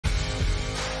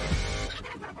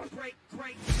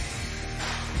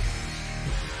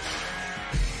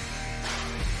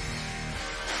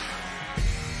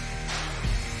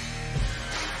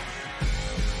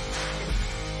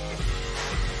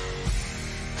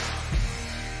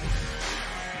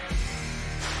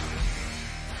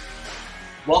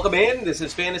Welcome in. This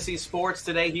is Fantasy Sports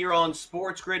Today here on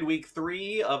Sports Grid. Week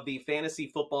 3 of the fantasy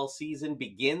football season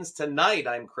begins tonight.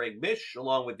 I'm Craig Mish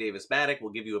along with Davis Maddock. We'll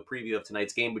give you a preview of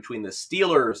tonight's game between the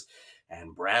Steelers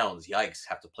and Browns. Yikes,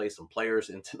 have to play some players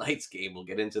in tonight's game. We'll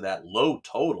get into that low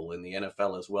total in the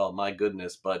NFL as well. My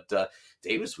goodness. But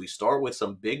Davis, we start with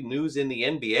some big news in the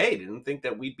NBA. Didn't think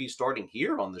that we'd be starting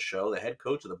here on the show. The head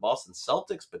coach of the Boston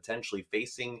Celtics potentially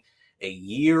facing a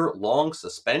year-long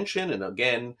suspension. And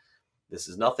again, this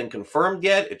is nothing confirmed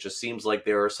yet. It just seems like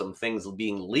there are some things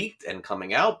being leaked and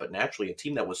coming out, but naturally a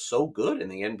team that was so good in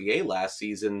the NBA last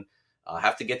season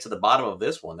have to get to the bottom of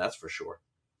this one, that's for sure.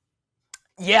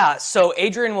 Yeah, so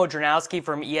Adrian Wojnarowski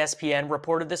from ESPN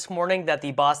reported this morning that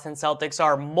the Boston Celtics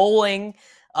are mulling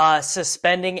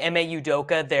suspending Ime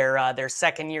Udoka, their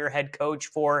second-year head coach,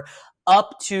 for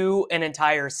up to an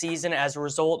entire season as a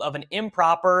result of an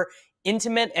improper,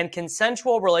 intimate, and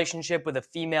consensual relationship with a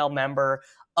female member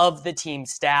of the team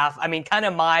staff. I mean, kind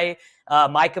of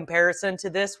my comparison to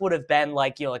this would have been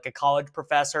like a college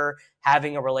professor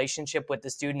having a relationship with the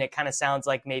student. It kind of sounds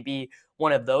like maybe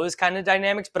one of those kind of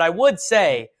dynamics. But I would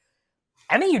say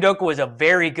Ime Udoka was a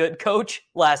very good coach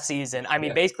last season. I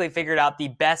mean, basically figured out the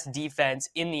best defense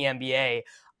in the NBA.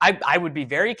 I would be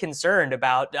very concerned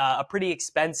about a pretty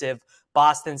expensive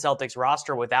Boston Celtics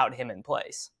roster without him in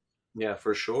place. Yeah,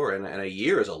 for sure. And a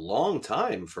year is a long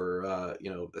time for,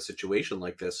 a situation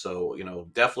like this. So,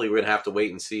 definitely we're going to have to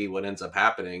wait and see what ends up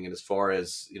happening. And as far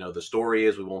as, the story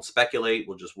is, we won't speculate.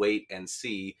 We'll just wait and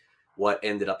see what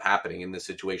ended up happening in this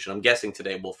situation. I'm guessing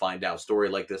today we'll find out. Story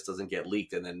like this doesn't get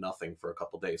leaked and then nothing for a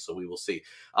couple days. So we will see.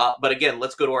 But again,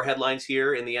 let's go to our headlines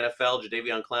here in the NFL.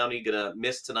 Jadeveon Clowney going to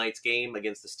miss tonight's game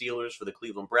against the Steelers for the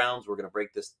Cleveland Browns. We're going to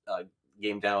break this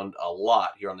game down a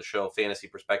lot here on the show. Fantasy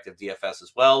Perspective, DFS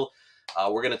as well.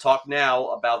 We're going to talk now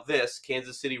about this.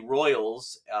 Kansas City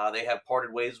Royals, they have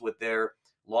parted ways with their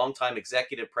longtime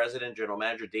executive president, general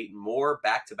manager Dayton Moore.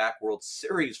 Back-to-back World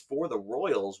Series for the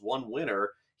Royals. One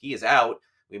winner. He is out.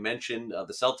 We mentioned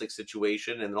the Celtics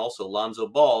situation, and also Lonzo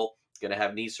Ball going to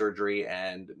have knee surgery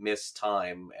and miss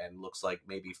time, and looks like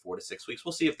maybe 4 to 6 weeks.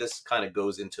 We'll see if this kind of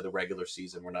goes into the regular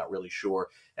season. We're not really sure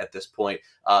at this point.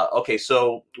 Okay,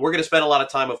 so we're going to spend a lot of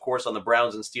time, of course, on the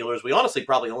Browns and Steelers. We honestly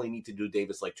probably only need to do,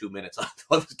 Davis, like 2 minutes on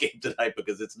this game tonight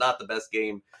because it's not the best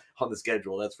game on the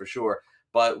schedule, that's for sure.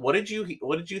 But what did you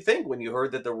think when you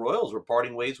heard that the Royals were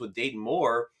parting ways with Dayton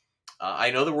Moore?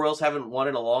 I know the Royals haven't won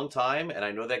in a long time, and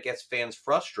I know that gets fans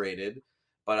frustrated.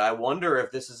 But I wonder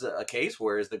if this is a case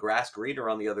where is the grass greener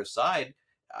on the other side.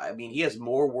 I mean, he has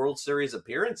more World Series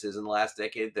appearances in the last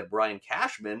decade than Brian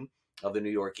Cashman of the New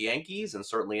York Yankees, and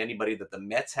certainly anybody that the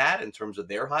Mets had in terms of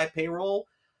their high payroll.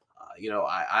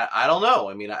 I don't know.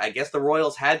 I mean, I guess the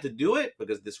Royals had to do it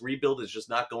because this rebuild is just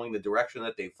not going the direction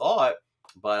that they thought.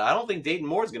 But I don't think Dayton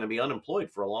Moore is going to be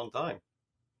unemployed for a long time.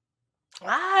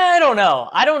 I don't know.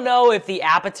 I don't know if the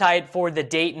appetite for the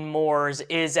Dayton Moores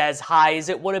is as high as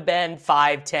it would have been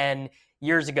 5-10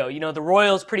 years ago. The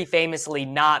Royals pretty famously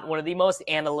not one of the most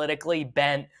analytically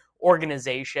bent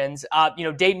organizations.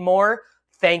 Dayton Moore,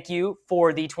 thank you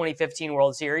for the 2015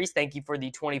 World Series. Thank you for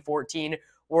the 2014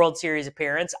 World Series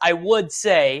appearance. I would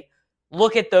say,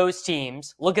 look at those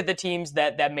teams. Look at the teams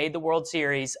that made the World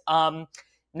Series.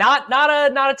 Not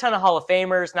a ton of Hall of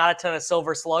Famers, not a ton of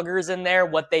Silver Sluggers in there.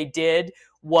 What they did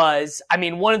was,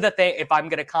 one of the things, if I'm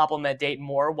going to compliment Dayton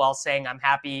Moore while saying I'm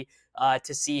happy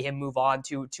to see him move on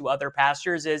to other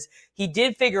pastures, is he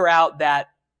did figure out that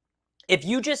if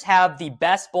you just have the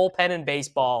best bullpen in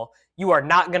baseball, you are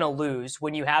not going to lose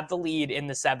when you have the lead in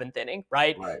the 7th inning,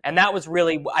 right? And that was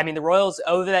really, the Royals,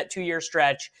 over that 2-year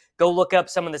stretch, go look up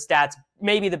some of the stats,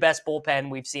 maybe the best bullpen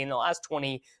we've seen in the last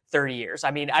 20, 30 years.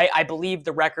 I believe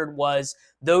the record was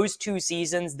those 2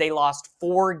 seasons, they lost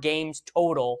 4 games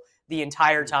total the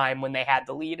entire time when they had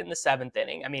the lead in the 7th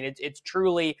inning. It's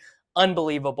truly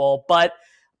unbelievable. But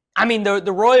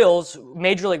the Royals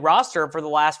Major League roster for the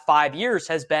last 5 years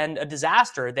has been a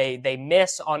disaster. They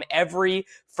miss on every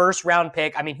first round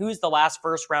pick. Who's the last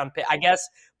first round pick? I guess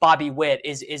Bobby Witt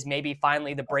is maybe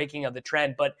finally the breaking of the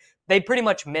trend, but they pretty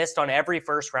much missed on every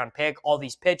first round pick. All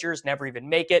these pitchers never even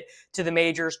make it to the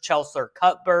majors. Chelsea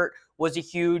Cuthbert was a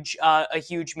huge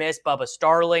miss. Bubba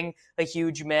Starling, a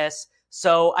huge miss.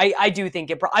 So I do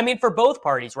think I mean, for both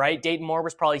parties, right? Dayton Moore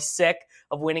was probably sick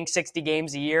of winning 60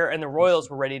 games a year, and the Royals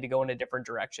were ready to go in a different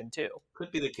direction too. Could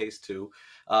be the case too.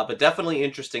 But definitely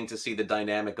interesting to see the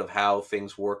dynamic of how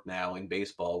things work now in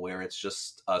baseball, where it's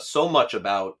just so much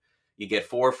about you get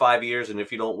 4 or 5 years, and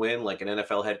if you don't win, like an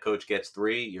NFL head coach gets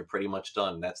 3, you're pretty much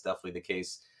done. That's definitely the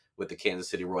case with the Kansas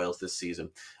City Royals this season.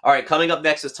 All right, coming up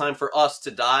next, it's time for us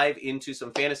to dive into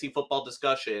some fantasy football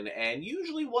discussion. And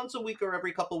usually once a week or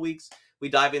every couple of weeks, we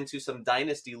dive into some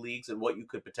dynasty leagues and what you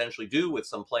could potentially do with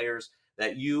some players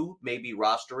that you may be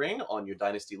rostering on your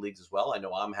dynasty leagues as well. I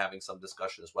know I'm having some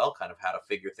discussion as well, kind of how to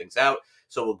figure things out.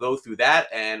 So we'll go through that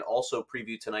and also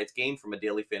preview tonight's game from a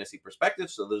daily fantasy perspective.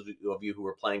 So those of you who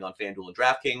are playing on FanDuel and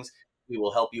DraftKings, we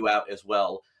will help you out as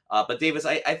well. But Davis,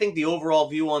 I think the overall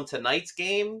view on tonight's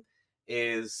game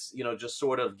is, just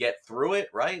sort of get through it,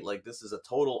 right? Like this is a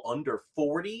total under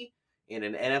 40 in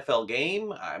an NFL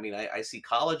game. I mean, I see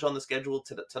college on the schedule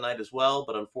tonight as well,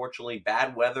 but unfortunately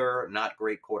bad weather, not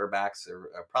great quarterbacks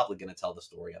are probably going to tell the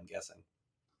story, I'm guessing.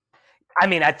 I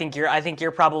mean, I think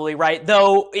you're probably right,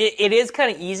 though it is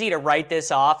kind of easy to write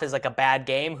this off as like a bad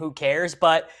game. Who cares?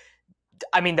 But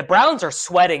I mean, the Browns are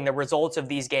sweating the results of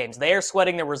these games. They are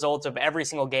sweating the results of every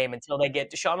single game until they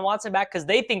get Deshaun Watson back because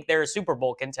they think they're a Super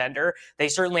Bowl contender. They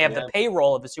certainly have the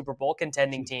payroll of a Super Bowl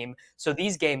contending team. So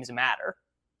these games matter.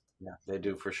 Yeah, they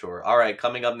do for sure. All right,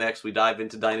 coming up next, we dive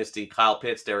into Dynasty. Kyle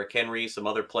Pitts, Derrick Henry, some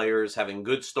other players having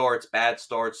good starts, bad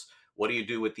starts. What do you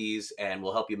do with these? And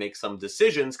we'll help you make some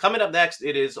decisions. Coming up next,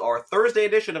 it is our Thursday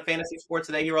edition of Fantasy Sports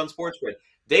Today here on Sports Grid.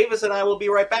 Davis and I will be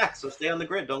right back, so stay on the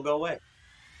grid. Don't go away.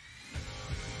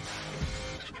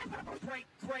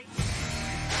 Great.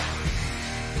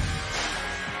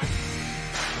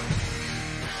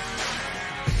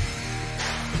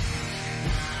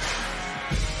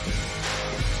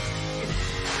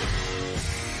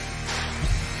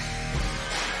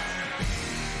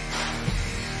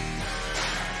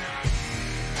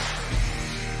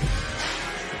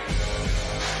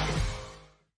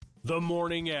 The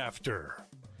morning after.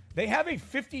 They have a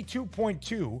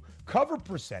 52.2 cover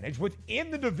percentage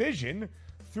within the division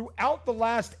throughout the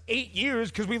last 8 years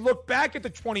because we look back at the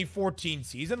 2014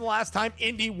 season, the last time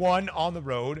Indy won on the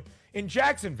road in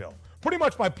Jacksonville. Pretty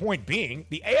much my point being,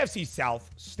 the AFC South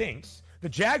stinks. The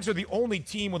Jags are the only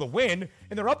team with a win,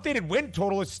 and their updated win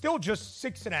total is still just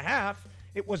 6.5.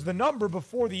 It was the number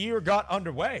before the year got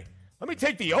underway. Let me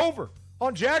take the over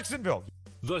on Jacksonville.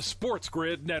 The Sports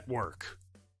Grid Network.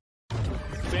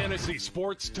 Fantasy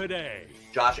Sports Today.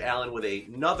 Josh Allen with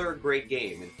another great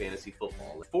game in fantasy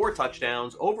football. 4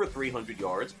 touchdowns, over 300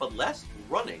 yards, but less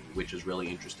running, which is really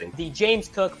interesting. The James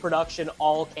Cook production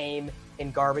all came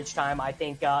in garbage time. I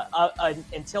think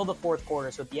until the fourth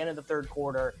quarter, so at the end of the third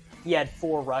quarter, he had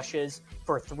 4 rushes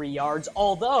for 3 yards.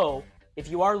 Although, if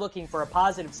you are looking for a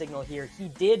positive signal here, he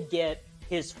did get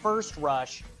his first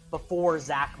rush before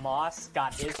Zach Moss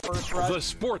got his first rush. The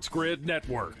Sports Grid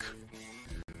Network.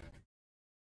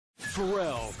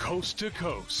 Pharrell, Coast to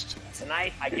Coast.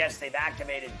 Tonight, I guess they've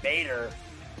activated Bader.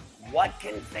 What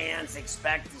can fans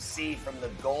expect to see from the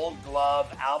Gold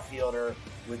Glove outfielder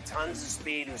with tons of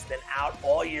speed who's been out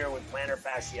all year with plantar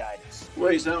fasciitis?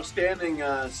 Well, he's an outstanding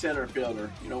center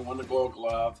fielder, won the Gold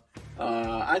Glove.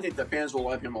 I think the fans will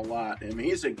like him a lot. I mean,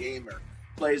 he's a gamer.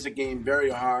 Plays the game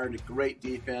very hard, great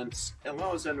defense,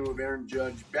 allows them to move Aaron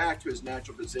Judge back to his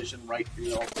natural position, right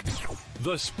field.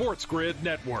 The Sports Grid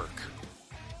Network.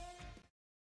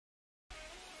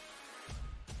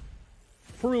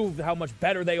 Proved how much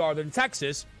better they are than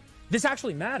Texas. This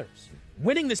actually matters.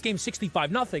 Winning this game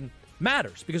 65-0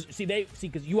 matters because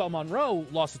UL Monroe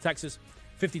lost to Texas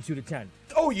 52-10.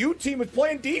 OU team is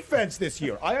playing defense this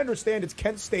year. I understand it's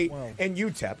Kent State and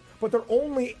UTEP, but they're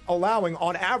only allowing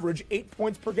on average 8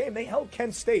 points per game. They held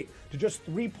Kent State to just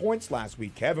 3 points last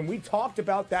week, Kevin. We talked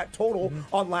about that total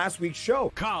on last week's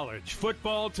show. College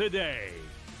football today,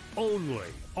 only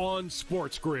on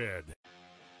Sports Grid.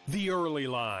 The early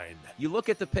line. You look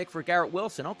at the pick for Garrett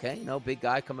Wilson. Okay, big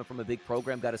guy coming from a big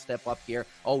program, got to step up here.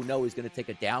 Oh, no, he's going to take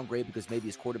a downgrade because maybe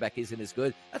his quarterback isn't as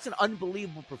good. That's an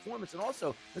unbelievable performance. And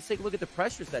also, let's take a look at the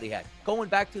pressures that he had. Going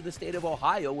back to the state of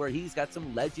Ohio, where he's got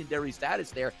some legendary status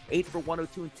there. 8 for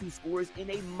 102 and 2 scores in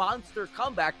a monster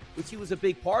comeback, which he was a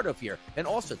big part of here. And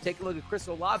also, take a look at Chris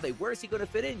Olave. Where is he going to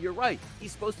fit in? You're right.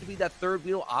 He's supposed to be that third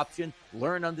wheel option,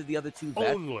 learn under the other 2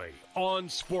 vets. Only on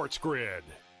Sports Grid.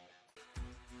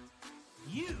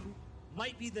 You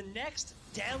might be the next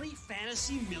daily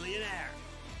fantasy millionaire.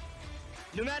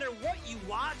 No matter what you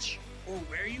watch or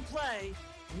where you play,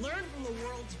 learn from the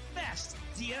world's best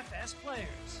DFS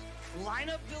players.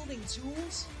 Lineup building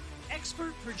tools,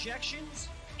 expert projections,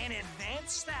 and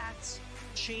advanced stats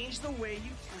change the way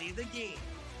you play the game.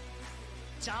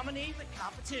 Dominate the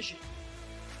competition.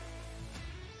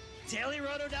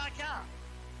 DailyRoto.com,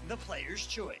 the player's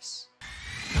choice.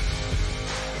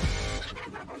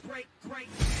 Break.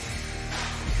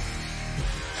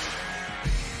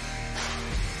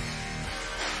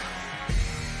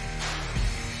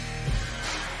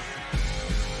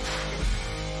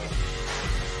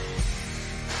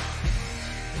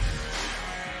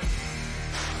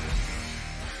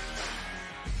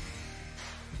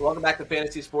 Welcome back to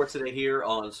Fantasy Sports Today here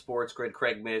on Sports Grid.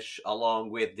 Craig Mish along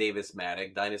with Davis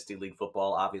Maddock. Dynasty League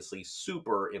football, obviously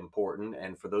super important.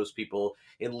 And for those people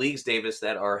in leagues, Davis,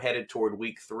 that are headed toward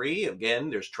week 3, again,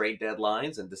 there's trade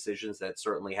deadlines and decisions that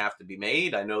certainly have to be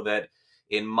made. I know that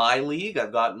in my league,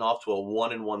 I've gotten off to a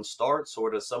 1-1 start.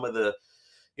 Sort of some of the,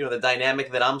 the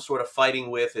dynamic that I'm sort of fighting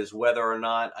with is whether or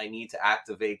not I need to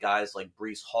activate guys like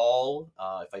Breece Hall.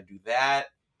 If I do that,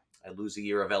 I lose a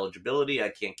year of eligibility. I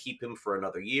can't keep him for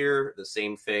another year. The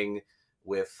same thing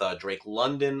with Drake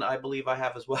London, I believe I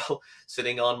have as well,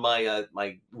 sitting on my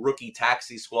my rookie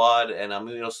taxi squad. And I'm,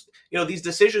 these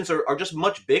decisions are just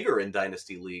much bigger in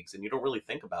dynasty leagues, and you don't really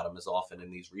think about them as often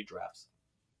in these redrafts.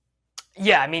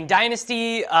 Yeah, I mean,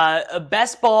 Dynasty,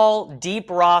 best ball, deep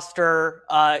roster,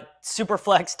 super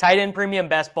flex, tight end premium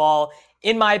best ball.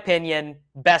 In my opinion,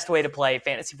 best way to play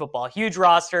fantasy football. Huge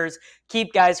rosters,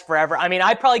 keep guys forever. I mean,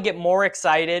 I probably get more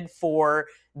excited for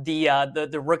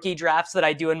the rookie drafts that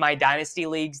I do in my dynasty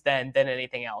leagues than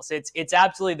anything else. It's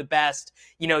absolutely the best.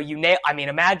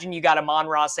 Imagine you got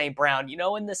Amon-Ra St. Brown,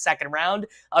 in the second round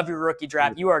of your rookie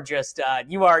draft. You are just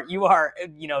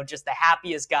just the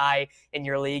happiest guy in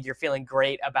your league. You're feeling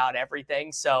great about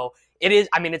everything. So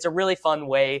it's a really fun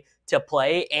way to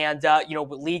play. And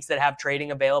with leagues that have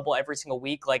trading available every single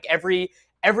week, like every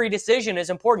decision is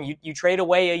important. You trade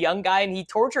away a young guy and he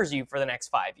tortures you for the next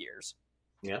 5 years.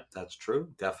 Yeah, that's true.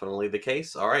 Definitely the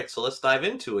case. All right, so let's dive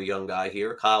into a young guy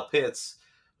here, Kyle Pitts,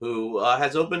 who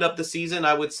has opened up the season,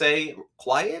 I would say,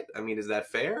 quiet. I mean, is that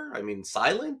fair? I mean,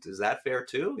 silent? Is that fair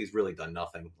too? He's really done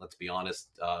nothing, let's be honest.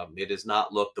 It has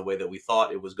not looked the way that we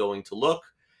thought it was going to look.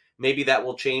 Maybe that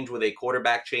will change with a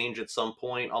quarterback change at some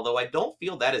point, although I don't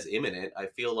feel that is imminent. I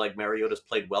feel like Mariota's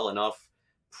played well enough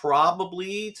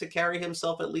probably to carry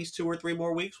himself at least 2 or 3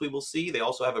 more weeks. We will see. They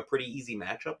also have a pretty easy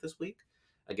matchup this week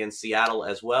against Seattle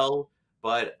as well.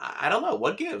 But I don't know.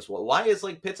 What gives? Why is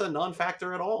Pitts a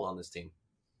non-factor at all on this team?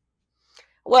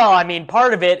 Well, I mean,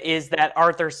 part of it is that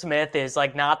Arthur Smith is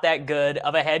not that good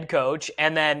of a head coach.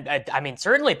 And then,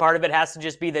 certainly part of it has to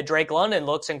just be that Drake London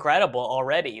looks incredible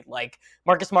already.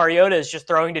 Marcus Mariota is just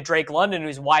throwing to Drake London,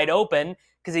 who's wide open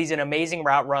because he's an amazing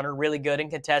route runner, really good in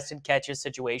contested catches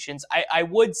situations. I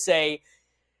would say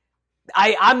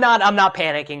I'm not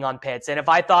panicking on Pitts. And if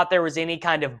I thought there was any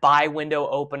kind of buy window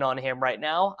open on him right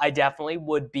now, I definitely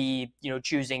would be,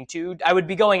 I would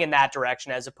be going in that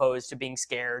direction as opposed to being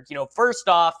scared. First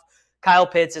off, Kyle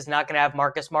Pitts is not going to have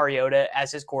Marcus Mariota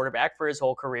as his quarterback for his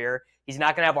whole career. He's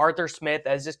not going to have Arthur Smith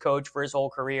as his coach for his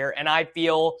whole career. And I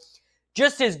feel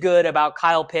just as good about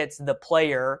Kyle Pitts, the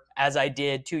player, as I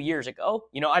did 2 years ago.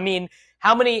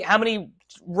 How many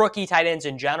rookie tight ends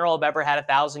in general have ever had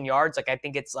 1,000 yards? I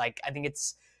think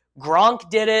it's Gronk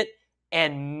did it,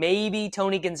 and maybe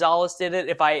Tony Gonzalez did it.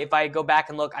 If I go back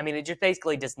and look, it just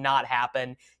basically does not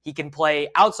happen. He can play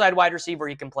outside wide receiver.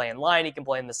 He can play in line. He can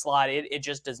play in the slot. It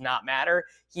just does not matter.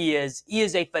 He is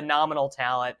a phenomenal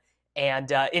talent,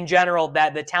 and in general,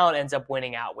 that the talent ends up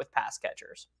winning out with pass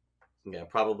catchers. Yeah,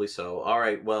 probably so. All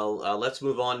right, well, let's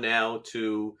move on now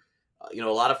to a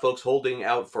lot of folks holding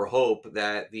out for hope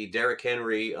that the Derrick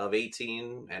Henry of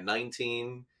 18 and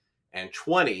 19 and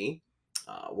 20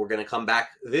 we're going to come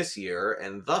back this year.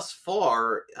 And thus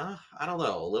far, I don't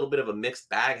know, a little bit of a mixed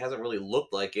bag. Hasn't really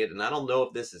looked like it. And I don't know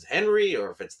if this is Henry or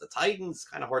if it's the Titans. It's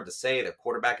kind of hard to say. Their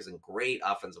quarterback isn't great.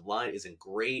 Offensive line isn't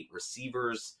great.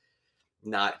 Receivers,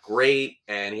 not great.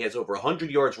 And he has over 100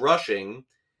 yards rushing.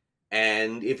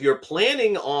 And if you're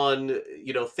planning on,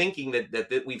 thinking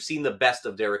that we've seen the best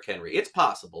of Derrick Henry, it's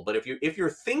possible. But if you're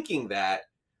thinking that,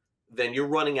 then you're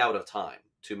running out of time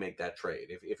to make that trade.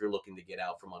 If you're looking to get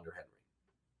out from under Henry.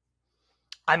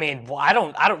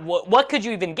 What could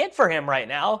you even get for him right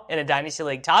now in a dynasty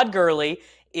league? Todd Gurley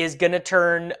is going to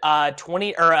turn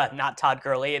 20, or not Todd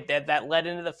Gurley. That led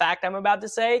into the fact I'm about to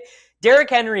say. Derrick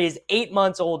Henry is 8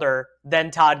 months older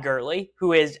than Todd Gurley,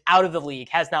 who is out of the league,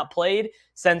 has not played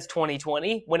since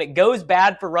 2020. When it goes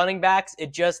bad for running backs,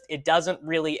 it doesn't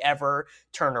really ever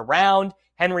turn around.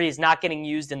 Henry is not getting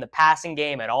used in the passing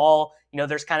game at all.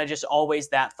 There's kind of just always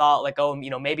that thought like, oh,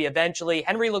 maybe eventually.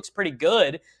 Henry looks pretty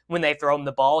good when they throw him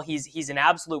the ball. He's an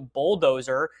absolute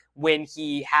bulldozer when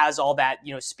he has all that,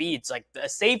 speed. It's like a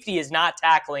safety is not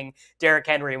tackling Derrick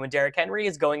Henry when Derrick Henry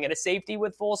is going at a safety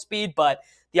with full speed, but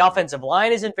the offensive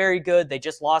line isn't very good. They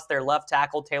just lost their left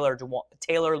tackle, Taylor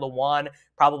Lewan,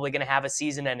 probably going to have a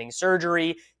season-ending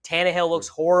surgery. Tannehill looks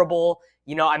horrible.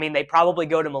 They probably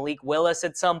go to Malik Willis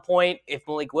at some point. If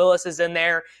Malik Willis is in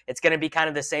there, it's going to be kind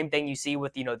of the same thing you see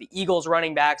with, the Eagles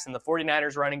running backs and the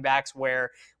 49ers running backs,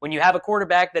 where when you have a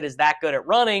quarterback that is that good at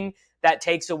running, that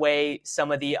takes away some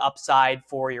of the upside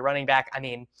for your running back.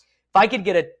 If I could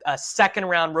get a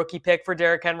second-round rookie pick for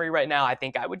Derrick Henry right now, I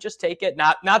think I would just take it.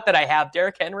 Not that I have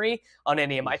Derrick Henry on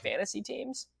any of my fantasy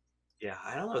teams. Yeah,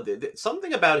 I don't know.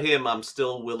 Something about him I'm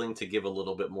still willing to give a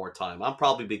little bit more time. I'll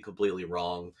probably be completely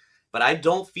wrong, but I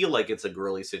don't feel like it's a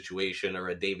Gurley situation or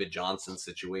a David Johnson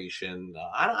situation.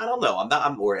 I don't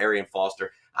know. Or Arian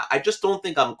Foster. I just don't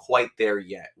think I'm quite there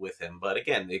yet with him. But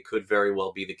again, it could very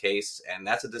well be the case, and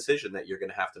that's a decision that you're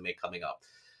going to have to make coming up.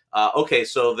 Okay,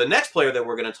 so the next player that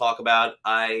we're going to talk about,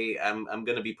 I'm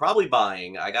going to be probably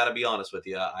buying. I got to be honest with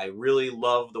you. I really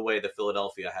love the way that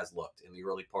Philadelphia has looked in the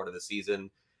early part of the season.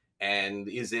 And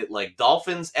is it like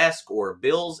Dolphins-esque or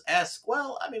Bills-esque?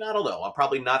 Well, I don't know. I'm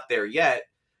probably not there yet.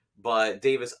 But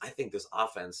Davis, I think this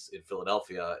offense in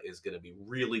Philadelphia is going to be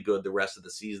really good the rest of the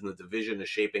season. The division is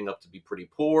shaping up to be pretty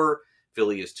poor.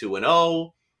 Philly is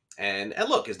 2-0. And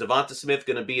look, is Devonta Smith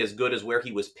going to be as good as where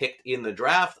he was picked in the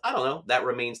draft? I don't know. That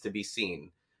remains to be seen.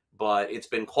 But it's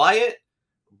been quiet.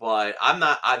 But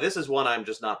this is one I'm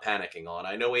just not panicking on.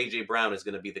 I know A.J. Brown is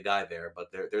going to be the guy there.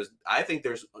 But I think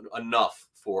there's enough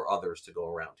for others to go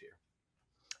around here.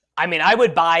 I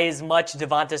would buy as much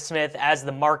Devonta Smith as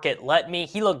the market let me.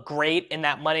 He looked great in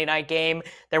that Monday night game.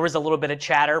 There was a little bit of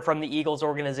chatter from the Eagles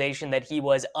organization that he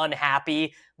was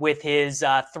unhappy with his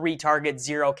 3-target,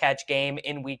 0-catch game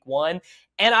in week 1.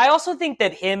 And I also think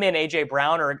that him and A.J.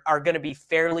 Brown are going to be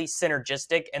fairly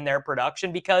synergistic in their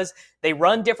production because they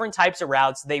run different types of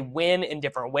routes. They win in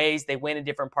different ways. They win in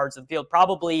different parts of the field.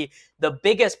 Probably the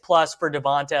biggest plus for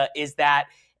Devonta is that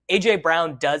A.J.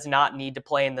 Brown does not need to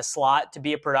play in the slot to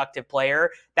be a productive player.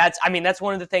 That's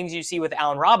one of the things you see with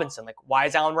Allen Robinson. Like, why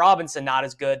is Allen Robinson not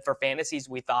as good for fantasies?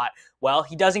 We thought, well,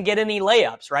 he doesn't get any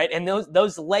layups, right? And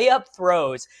those layup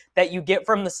throws that you get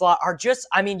from the slot are just,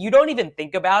 you don't even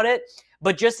think about it,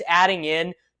 but just adding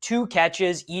in 2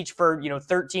 catches each for,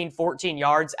 13, 14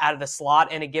 yards out of the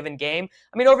slot in a given game.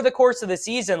 Over the course of the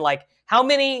season, like how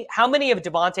many of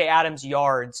Devontae Adams'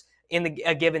 yards in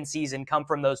a given season come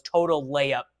from those total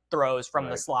layup throws from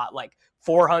the slot, like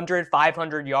 400,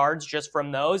 500 yards just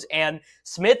from those. And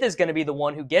Smith is going to be the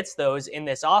one who gets those in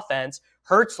this offense.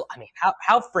 Hurts,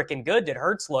 how freaking good did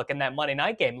Hurts look in that Monday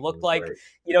night game? Looked like,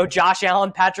 Josh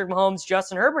Allen, Patrick Mahomes,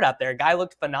 Justin Herbert out there. Guy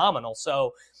looked phenomenal.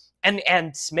 So,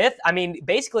 and Smith,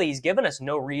 basically he's given us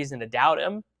no reason to doubt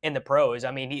him in the pros.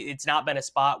 It's not been a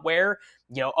spot where,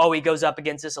 he goes up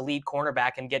against this elite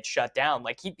cornerback and gets shut down.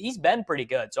 Like he's been pretty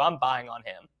good. So I'm buying on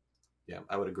him. Yeah,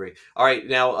 I would agree. All right,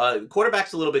 now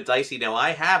quarterback's a little bit dicey. Now I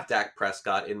have Dak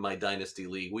Prescott in my Dynasty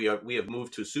league. We have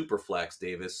moved to Superflex,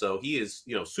 Davis, so he is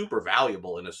super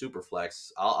valuable in a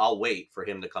Superflex. I'll wait for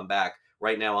him to come back.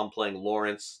 Right now I'm playing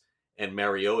Lawrence and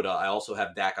Mariota. I also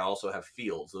have Dak. I also have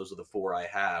Fields. Those are the 4 I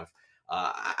have.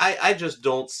 I just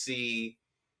don't see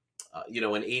an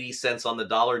 80 cents on the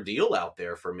dollar deal out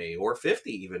there for me, or 50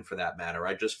 even for that matter.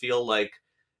 I just feel like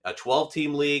a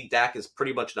 12-team league, Dak is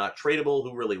pretty much not tradable.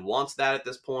 Who really wants that at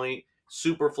this point?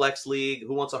 Super flex league,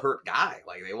 who wants a hurt guy?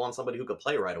 Like, they want somebody who could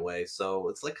play right away. So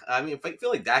it's like, I feel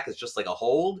like Dak is just like a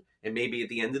hold, and maybe at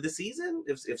the end of the season,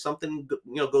 if something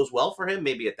goes well for him,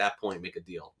 maybe at that point make a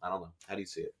deal. I don't know. How do you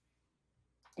see it?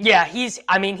 Yeah, he's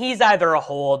either a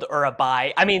hold or a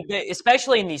buy.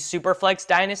 Especially in these super flex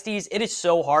dynasties, it is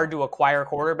so hard to acquire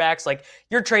quarterbacks. Like,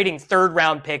 you're trading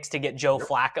 3rd-round picks to get Joe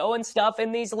Flacco and stuff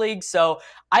in these leagues. So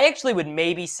I actually would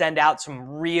maybe send out some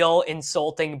real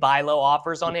insulting buy low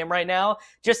offers on him right now,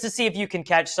 just to see if you can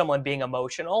catch someone being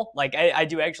emotional. Like, I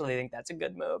do actually think that's a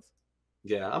good move.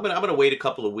 Yeah, I'm gonna wait a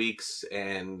couple of weeks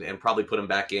and probably put him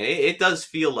back in. It does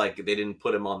feel like they didn't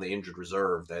put him on the injured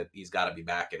reserve, that he's got to be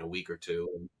back in a week or two.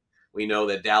 And we know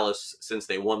that Dallas, since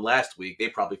they won last week, they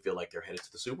probably feel like they're headed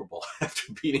to the Super Bowl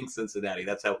after beating Cincinnati.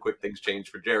 That's how quick things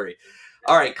change for Jerry.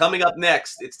 All right, coming up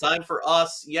next, it's time for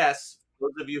us. Yes,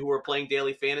 those of you who are playing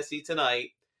daily fantasy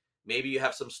tonight, maybe you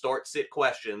have some start-sit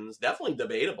questions. Definitely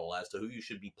debatable as to who you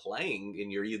should be playing in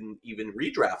your even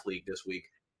redraft league this week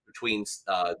between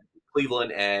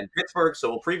Cleveland and Pittsburgh. So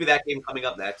we'll preview that game coming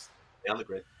up next. Stay on the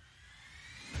grid.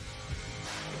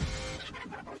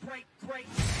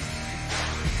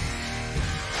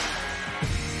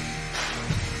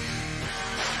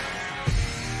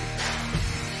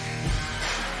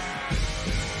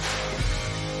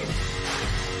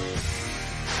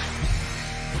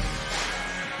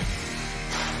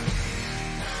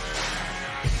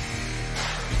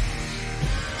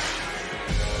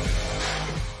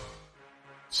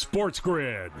 Sports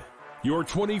Grid, your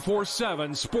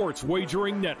 24/7 sports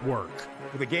wagering network.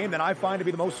 With a game that I find to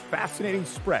be the most fascinating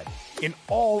spread in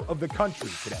all of the country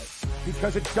today,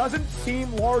 because it doesn't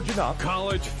seem large enough.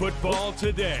 College football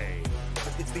today.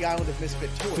 It's the island of misfit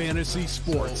toys. Fantasy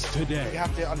sports today. You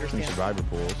have to understand survivor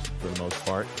pools for the most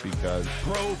part, because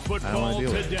pro football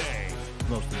today.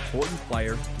 Most important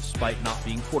player, despite not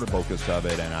being quarterback focus of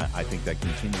it, and I think that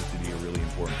continues to be a really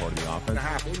important part of the offense.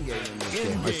 half in-game in this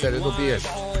game. I said it'll be a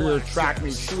pure track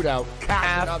meet shootout.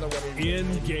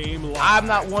 In-game live. I'm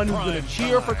not one who's going to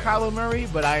cheer for Kyler Murray,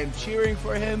 but I am cheering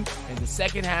for him in the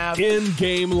second half.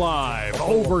 In-game live,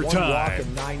 overtime. One walk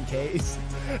and 9Ks.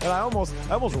 And I almost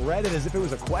read it as if it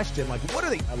was a question, like, what are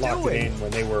they doing? Locked it in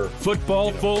when they were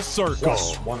football full circle.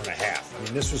 Plus 1.5. I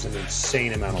mean, this was an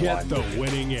insane amount of line. Get the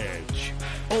winning edge.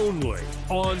 Only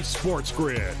on Sports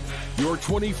Grid, your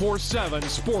 24/7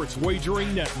 sports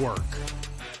wagering network.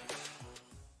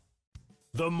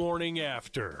 The morning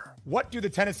after. What do the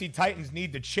Tennessee Titans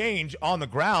need to change on the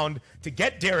ground to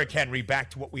get Derrick Henry back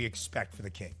to what we expect for the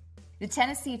King? The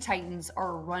Tennessee Titans are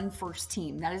a run-first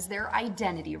team. That is their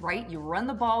identity, right? You run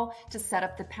the ball to set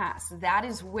up the pass. That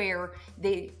is where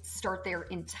they start their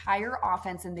entire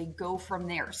offense, and they go from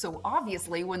there. So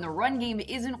obviously, when the run game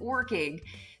isn't working,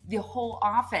 the whole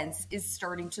offense is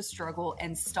starting to struggle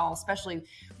and stall, especially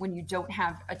when you don't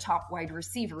have a top wide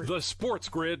receiver. The Sports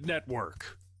Grid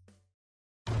Network.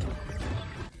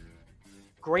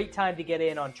 Great time to get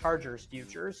in on Chargers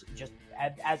futures, just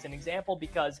as an example,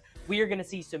 because we are going to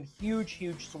see some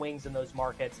huge swings in those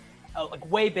markets,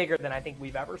 like way bigger than I think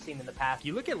we've ever seen in the past.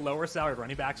 You look at lower salaried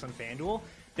running backs on FanDuel,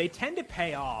 they tend to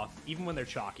pay off even when they're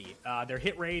chalky. Their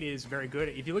hit rate is very good.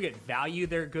 If you look at value,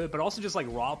 they're good, but also just like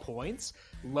raw points,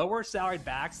 lower salaried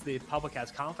backs the public has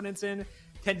confidence in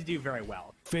tend to do very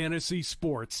well. Fantasy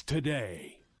sports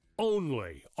today,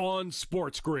 only on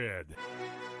Sports Grid.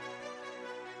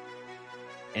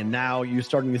 And now you're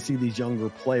starting to see these younger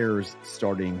players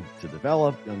starting to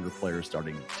develop, younger players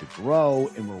starting to grow,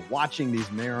 and we're watching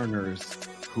these Mariners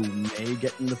who may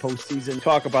get in the postseason.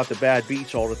 Talk about the bad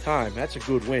beats all the time. That's a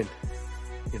good win,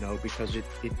 because it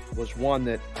was one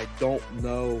that I don't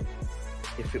know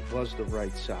if it was the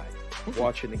right side.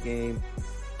 Watching the game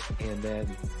and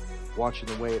then watching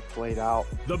the way it played out.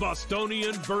 The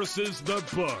Bostonian versus the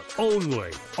Book,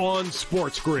 only on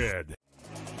Sports Grid.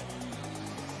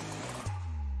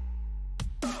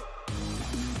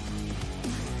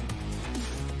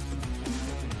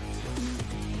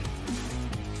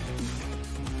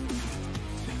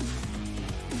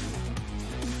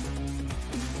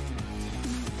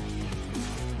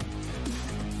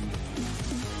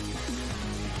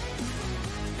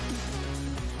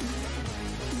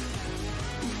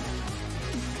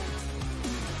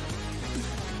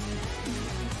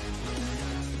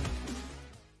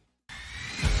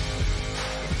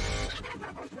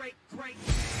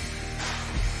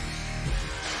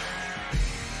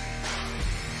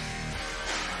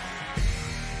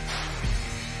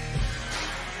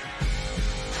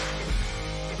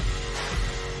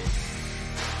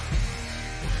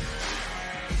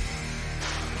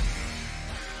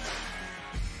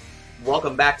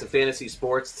 Welcome back to Fantasy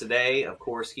Sports today. Of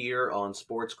course, here on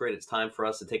Sports Grid, it's time for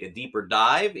us to take a deeper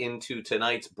dive into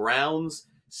tonight's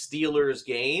Browns-Steelers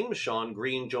game. Sean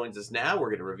Green joins us now. We're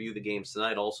going to review the games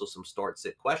tonight, also some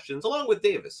start-sit questions, along with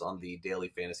Davis on the daily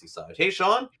fantasy side. Hey,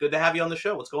 Sean, good to have you on the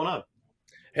show. What's going on?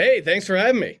 Hey, thanks for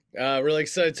having me. Really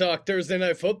excited to talk Thursday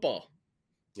Night Football.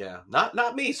 Yeah,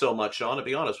 not me so much, Sean, to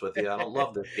be honest with you. I don't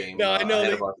love this game. No, I know.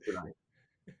 Ahead of us tonight.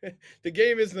 The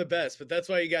game isn't the best, but that's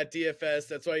why you got DFS.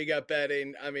 That's why you got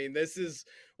betting. I mean, this is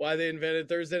why they invented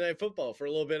Thursday Night Football, for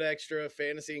a little bit extra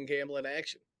fantasy and gambling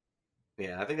action.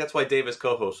 Yeah, I think that's why Davis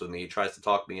co-hosts with me. He tries to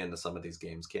talk me into some of these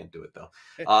games. Can't do it, though.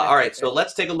 All right, so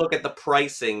let's take a look at the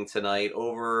pricing tonight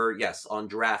on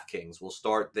DraftKings. We'll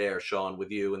start there, Sean,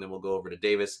 with you, and then we'll go over to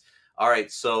Davis. All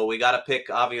right, so we got to pick,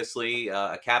 obviously,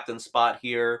 a captain spot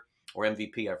here. Or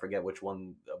MVP, I forget which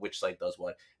site does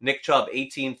what. Nick Chubb,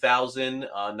 18,000.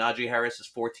 Najee Harris is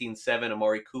 14,700.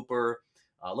 Amari Cooper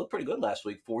looked pretty good last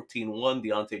week, 14,100.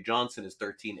 Deontay Johnson is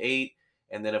 13,800.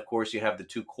 And then, of course, you have the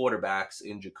two quarterbacks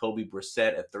in Jacoby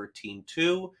Brissett at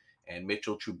 13,200 and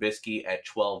Mitchell Trubisky at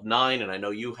 12,900. And I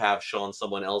know you have, Sean,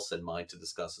 someone else in mind to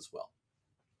discuss as well.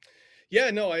 Yeah,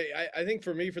 no, I think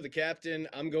for me, for the captain,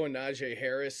 I'm going Najee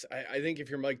Harris. I think if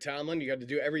you're Mike Tomlin, you got to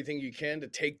do everything you can to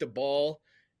take the ball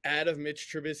out of Mitch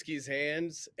Trubisky's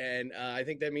hands. And I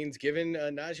think that means giving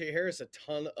Najee Harris a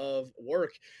ton of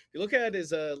work. If you look at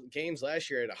his games last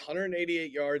year, at 188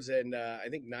 yards and I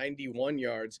think 91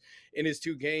 yards in his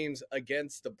 2 games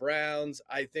against the Browns.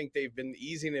 I think they've been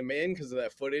easing him in because of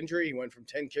that foot injury. He went from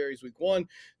 10 carries week 1,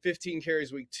 15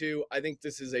 carries week 2. I think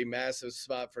this is a massive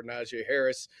spot for Najee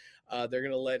Harris. They're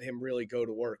going to let him really go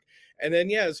to work. And then,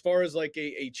 yeah, as far as like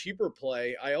a cheaper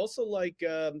play, I also like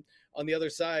on the other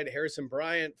side, Harrison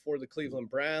Bryant for the Cleveland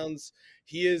Browns.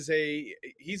 He's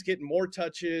getting more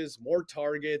touches, more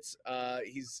targets.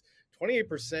 He's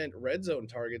 28% red zone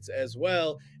targets as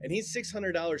well. And he's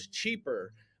 $600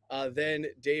 cheaper than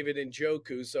David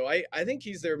Njoku. So I think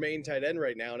he's their main tight end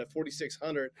right now. And at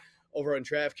 4,600 over on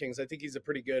DraftKings, I think he's a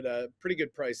pretty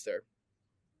good price there.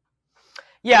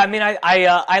 Yeah, I mean,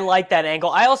 I like that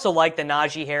angle. I also like the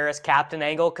Najee Harris captain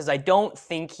angle because I don't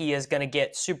think he is going to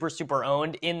get super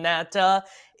owned in that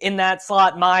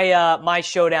slot. My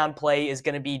showdown play is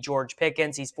going to be George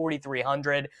Pickens. He's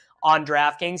 4,300 on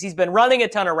DraftKings. He's been running a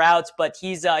ton of routes, but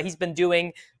he's been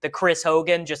doing the Chris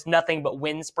Hogan, just nothing but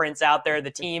wind sprints out there.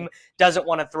 The team doesn't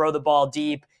want to throw the ball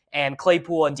deep, and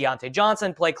Claypool and Deontay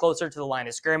Johnson play closer to the line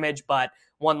of scrimmage, but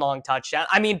one long touchdown.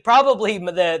 I mean, probably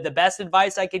the best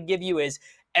advice I could give you is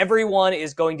everyone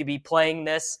is going to be playing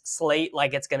this slate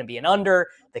like it's going to be an under.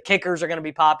 The kickers are going to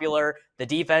be popular. The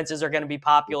defenses are going to be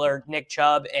popular. Nick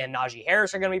Chubb and Najee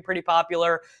Harris are going to be pretty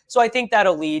popular. So I think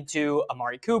that'll lead to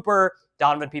Amari Cooper,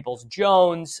 Donovan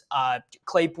Peoples-Jones,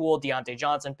 Claypool, Deontay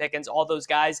Johnson, Pickens, all those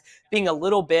guys being a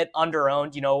little bit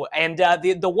under-owned, And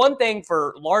the one thing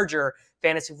for larger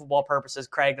fantasy football purposes,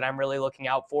 Craig, that I'm really looking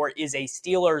out for is a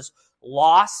Steelers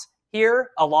loss here,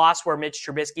 a loss where Mitch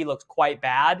Trubisky looks quite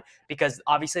bad because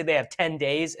obviously they have 10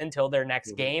 days until their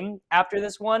next game after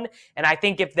this one. And I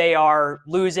think if they are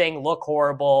losing, look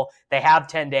horrible, they have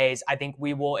 10 days, I think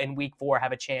we will in week 4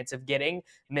 have a chance of getting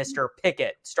Mr.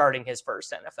 Pickett starting his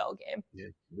first NFL game. Yeah,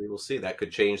 we will see. That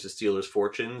could change the Steelers'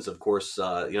 fortunes. Of course,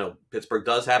 Pittsburgh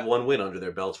does have 1 win under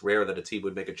their belts. Rare that a team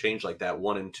would make a change like that,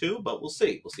 1-2, but we'll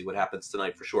see. We'll see what happens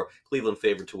tonight for sure. Cleveland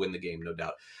favored to win the game, no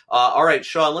doubt. All right,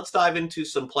 Sean, let's dive into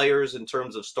some players in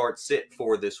terms of start-sit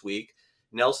for this week.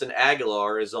 Nelson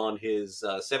Aguilar is on his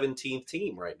 17th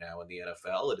team right now in the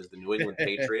NFL. It is the New England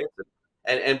Patriots.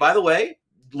 And by the way,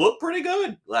 looked pretty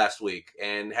good last week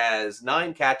and has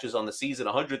 9 catches on the season,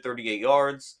 138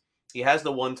 yards. He has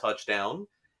the 1 touchdown.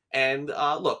 And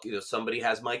look, somebody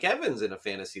has Mike Evans in a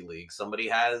fantasy league. Somebody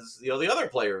has, the other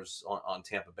players on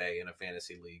Tampa Bay in a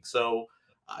fantasy league. So,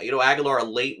 Aguilar, a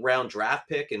late round draft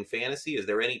pick in fantasy. Is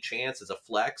there any chance as a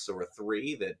flex or a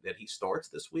 3 that he starts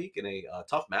this week in a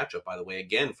tough matchup, by the way,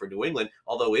 again, for New England?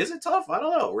 Although, is it tough? I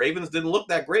don't know. Ravens didn't look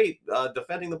that great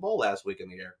defending the ball last week in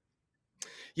the air.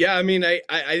 Yeah, I mean, I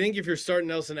think if you're starting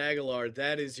Nelson Aguilar,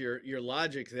 that is your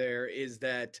logic there is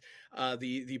that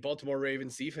the Baltimore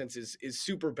Ravens defense is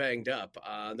super banged up.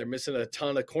 They're missing a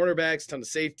ton of cornerbacks, ton of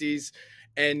safeties.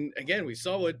 And again, we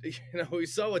saw what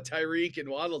Tyreek and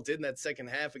Waddle did in that second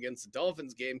half against the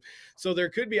Dolphins game. So there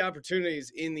could be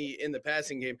opportunities in the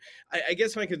passing game. I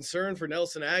guess my concern for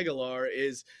Nelson Aguilar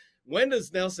is, when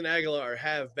does Nelson Aguilar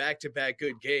have back-to-back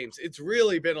good games? It's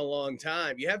really been a long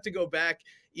time. You have to go back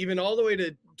even all the way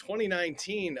to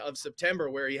 2019 of September,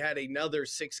 where he had another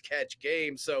 6-catch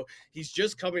game. So he's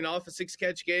just coming off a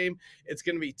 6-catch game. It's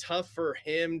going to be tough for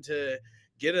him to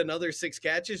get another 6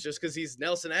 catches just because he's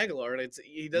Nelson Aguilar and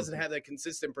he doesn't have that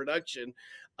consistent production.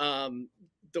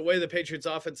 The way the Patriots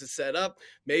offense is set up,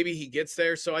 maybe he gets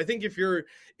there. So I think if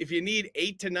you need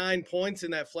 8 to 9 points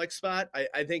in that flex spot,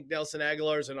 I think Nelson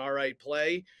Aguilar is an all right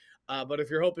play. But if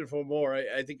you're hoping for more,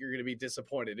 I think you're going to be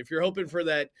disappointed. If you're hoping for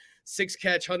that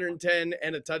 6-catch, 110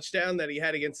 and a touchdown that he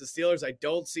had against the Steelers, I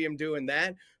don't see him doing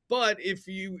that. But if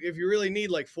you really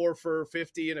need like 4 for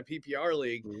 50 in a PPR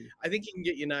league, I think he can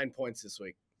get you 9 points this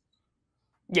week.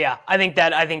 Yeah, I think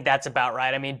that's about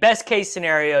right. I mean, best case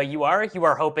scenario, you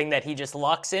are hoping that he just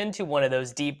lucks into one of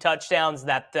those deep touchdowns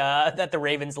that the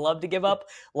Ravens love to give up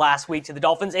last week to the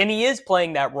Dolphins, and he is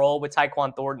playing that role with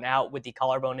Tyquan Thornton out with the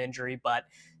collarbone injury. But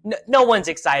no one's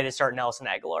excited to start Nelson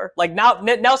Aguilar. Like, now,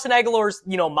 Nelson Aguilar's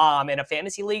mom in a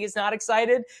fantasy league is not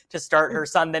excited to start her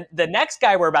son. The next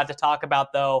guy we're about to talk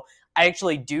about, though, I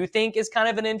actually do think is kind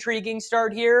of an intriguing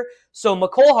start here. So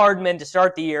McCole Hardman to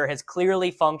start the year has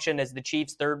clearly functioned as the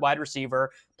Chiefs' 3rd wide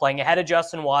receiver, playing ahead of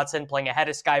Justin Watson, playing ahead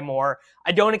of Sky Moore.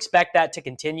 I don't expect that to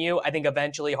continue. I think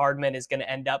eventually Hardman is going to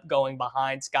end up going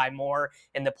behind Sky Moore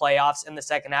in the playoffs in the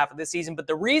second half of the season. But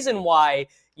the reason why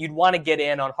you'd want to get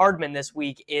in on Hardman this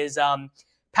week is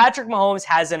Patrick Mahomes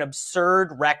has an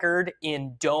absurd record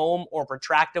in dome or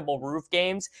retractable roof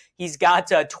games. He's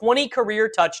got 20 career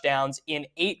touchdowns in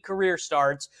 8 career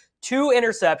starts, 2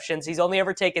 interceptions. He's only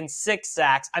ever taken 6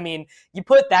 sacks. I mean, you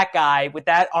put that guy with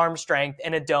that arm strength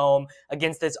in a dome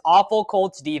against this awful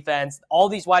Colts defense, all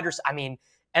these wide receivers. I mean,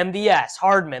 MVS,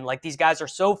 Hardman, like these guys are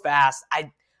so fast.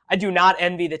 I do not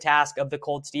envy the task of the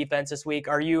Colts defense this week.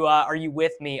 Are you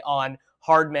with me on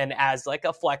Hardman as like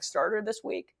a flex starter this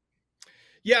week?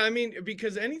 Yeah, I mean,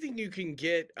 because anything you can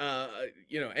get,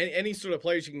 any sort of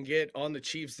players you can get on the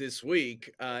Chiefs this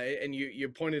week, and you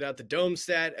pointed out the dome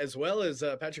stat, as well as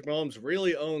Patrick Mahomes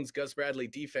really owns Gus Bradley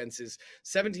defenses,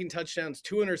 17 touchdowns,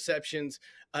 2 interceptions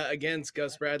against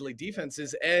Gus Bradley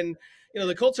defenses. And,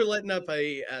 the Colts are letting up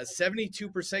a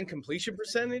 72% completion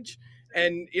percentage.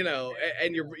 And,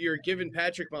 and you're giving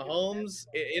Patrick Mahomes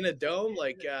in a dome,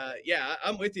 yeah,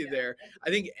 I'm with you there. I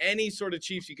think any sort of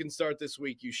Chiefs you can start this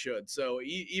week, you should. So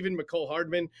even McCole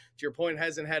Hardman, to your point,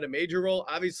 hasn't had a major role.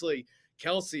 Obviously,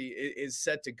 Kelsey is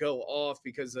set to go off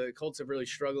because the Colts have really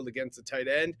struggled against the tight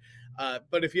end.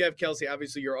 But if you have Kelsey,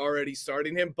 obviously you're already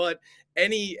starting him. But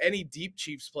any deep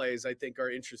Chiefs plays, I think,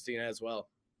 are interesting as well.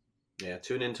 Yeah,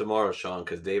 tune in tomorrow, Sean,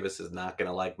 because Davis is not going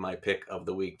to like my pick of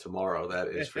the week tomorrow. That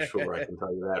is for sure. I can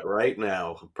tell you that right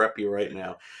now. Prep you right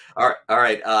now. All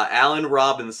right. Allen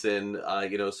Robinson,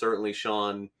 certainly,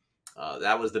 Sean,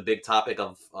 that was the big topic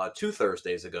of 2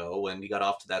 Thursdays ago when he got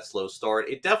off to that slow start.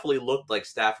 It definitely looked like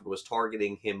Stafford was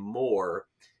targeting him more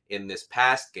in this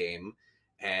past game.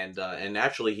 And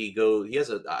actually he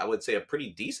has I would say a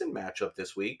pretty decent matchup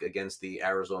this week against the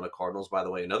Arizona Cardinals. By the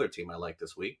way, another team I like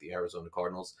this week, the Arizona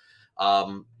Cardinals.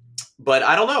 But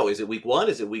I don't know. Is it week 1?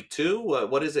 Is it week 2?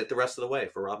 What is it the rest of the way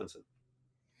for Robinson?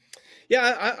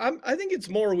 Yeah, I think it's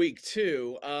more week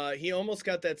 2. He almost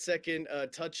got that second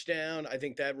touchdown. I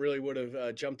think that really would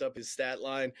have jumped up his stat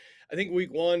line. I think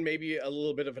week 1 maybe a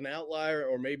little bit of an outlier,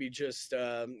 or maybe just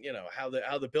how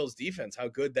the Bills defense, how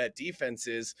good that defense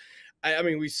is. I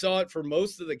mean, we saw it for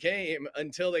most of the game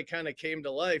until they kind of came to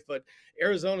life. But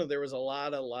Arizona, there was a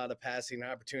lot of passing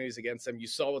opportunities against them. You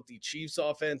saw what the Chiefs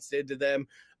offense did to them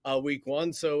week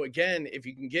 1. So again, if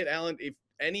you can get Allen, if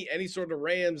any sort of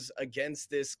Rams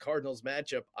against this Cardinals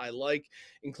matchup, I like,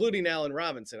 including Allen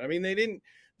Robinson. I mean, they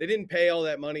didn't pay all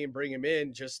that money and bring him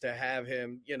in just to have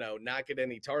him, not get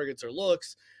any targets or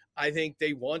looks. I think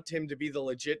they want him to be the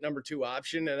legit number 2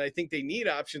 option, and I think they need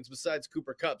options besides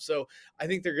Cooper Kupp. So I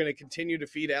think they're going to continue to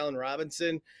feed Allen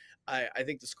Robinson. I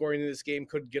think the scoring in this game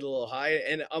could get a little high,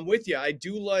 and I'm with you. I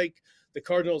do like the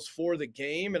Cardinals for the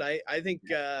game, and I think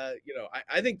I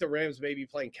think the Rams may be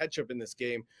playing catch up in this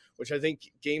game, which I think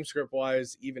game script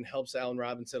wise even helps Allen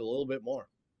Robinson a little bit more.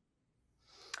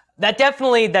 That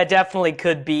definitely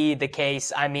could be the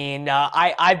case. I mean,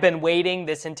 I've been waiting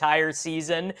this entire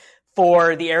season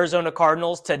for the Arizona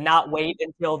Cardinals to not wait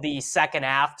until the second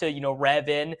half to, rev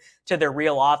in to their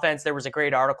real offense. There was a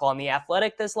great article on The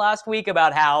Athletic this last week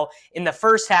about how in the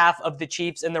first half of the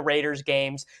Chiefs and the Raiders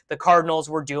games, the Cardinals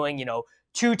were doing,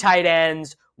 2 tight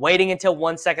ends, waiting until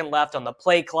 1 second left on the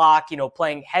play clock,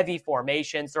 playing heavy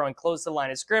formations, throwing close to the line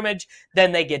of scrimmage.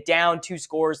 Then they get down 2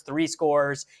 scores, 3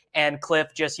 scores, and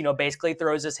Cliff just, basically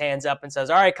throws his hands up and says,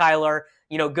 all right, Kyler,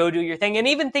 go do your thing. And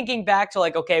even thinking back to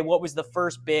okay, what was the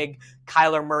first big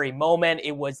Kyler Murray moment?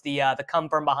 It was the come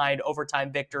from behind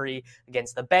overtime victory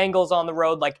against the Bengals on the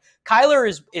road.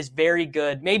 Kyler is very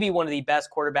good, maybe one of the best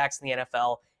quarterbacks in the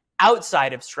NFL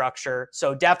outside of structure.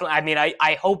 So definitely, I mean,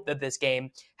 I hope that this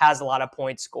game has a lot of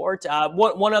points scored.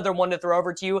 One other one to throw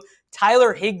over to you,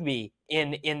 Tyler Higbee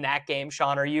in that game.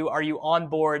 Sean, are you on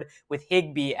board with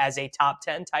Higbee as a top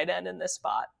 10 tight end in this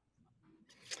spot?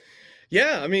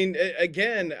 Yeah, I mean,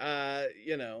 again,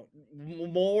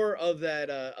 more of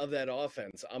that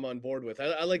offense I'm on board with.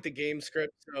 I like the game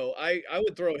script, so I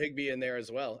would throw Higbee in there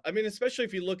as well. I mean, especially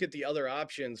if you look at the other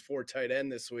options for tight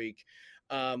end this week,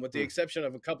 with the exception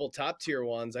of a couple top tier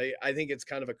ones, I think it's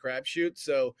kind of a crapshoot.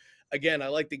 So again, I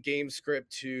like the game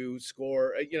script to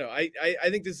score. I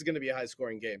think this is going to be a high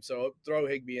scoring game, so throw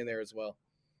Higbee in there as well.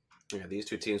 Yeah, these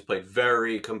 2 teams played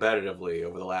very competitively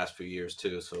over the last few years,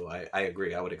 too. So I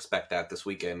agree. I would expect that this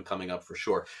weekend coming up for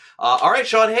sure. All right,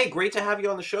 Sean. Hey, great to have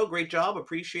you on the show. Great job.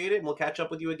 Appreciate it. And we'll catch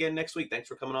up with you again next week. Thanks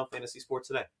for coming on Fantasy Sports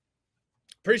Today.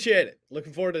 Appreciate it.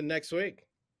 Looking forward to next week.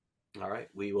 All right.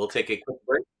 We will take a quick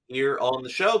break here on the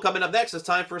show. Coming up next, it's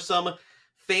time for some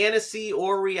fantasy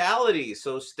or reality.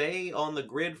 So stay on the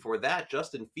grid for that.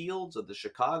 Justin Fields of the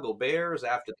Chicago Bears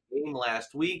after the game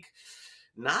last week.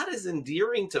 Not as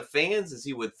endearing to fans as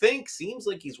you would think. Seems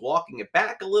like he's walking it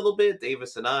back a little bit.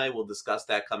 Davis and I will discuss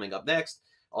that coming up next.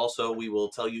 Also, we will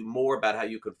tell you more about how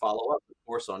you could follow up with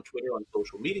course, on Twitter, on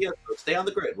social media. So stay on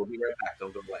the grid. We'll be right back.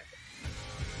 Don't go away.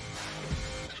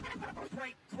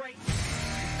 Great.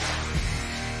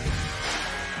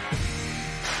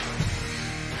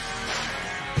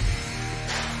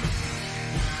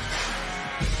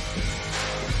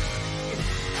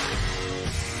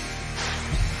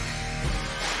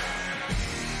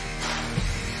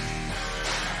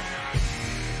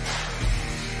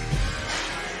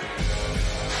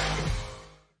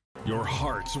 Your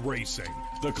heart's racing.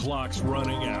 The clock's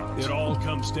running out. It all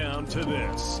comes down to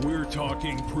this. We're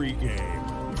talking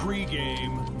pregame.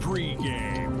 Pregame.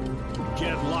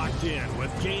 Get locked in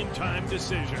with Game Time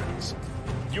Decisions.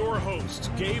 Your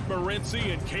hosts, Gabe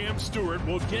Morency and Cam Stewart,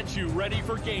 will get you ready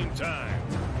for game time.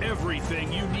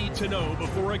 Everything you need to know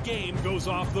before a game goes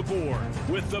off the board,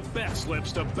 with the bet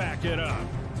slips to back it up.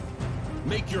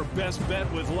 Make your best bet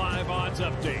with live odds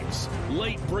updates,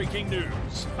 late breaking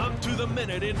news,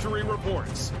 up-to-the-minute injury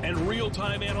reports, and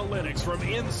real-time analytics from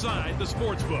inside the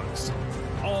sportsbooks.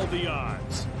 All the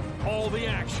odds, all the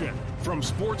action, from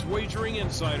sports wagering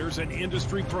insiders and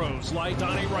industry pros like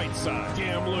Donnie Rightside,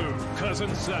 Cam Lou,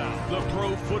 Cousin Sal, the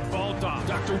Pro Football Doc,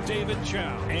 Dr. David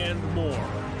Chow, and more.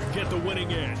 Get the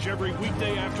winning edge every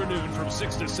weekday afternoon from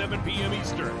 6 to 7 p.m.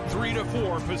 Eastern, 3 to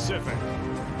 4 Pacific.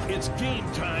 It's Game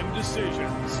Time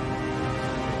Decisions.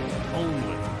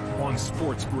 Only on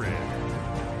Sports Grid.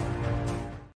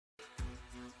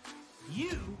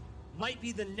 You might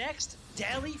be the next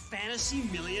daily fantasy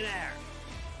millionaire.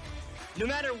 No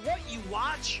matter what you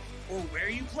watch or where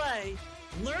you play,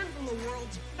 learn from the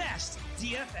world's best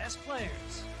DFS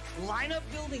players. Lineup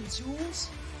building tools,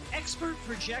 expert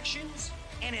projections,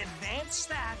 and advanced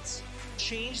stats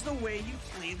change the way you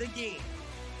play the game.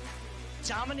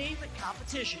 Dominate the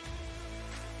competition.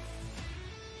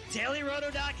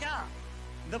 DailyRoto.com,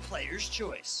 the player's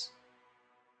choice.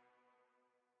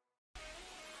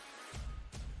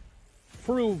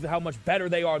 Prove how much better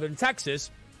they are than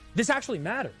Texas. This actually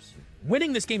matters.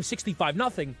 Winning this game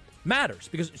 65-0 matters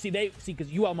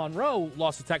because UL Monroe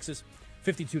lost to Texas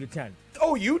 52-10.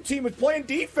 OU team is playing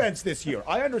defense this year.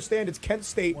 I understand it's Kent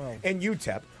State and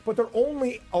UTEP, but they're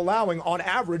only allowing, on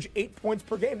average, 8 points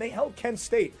per game. They held Kent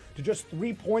State to just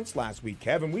 3 points last week,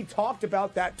 Kevin. We talked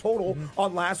about that total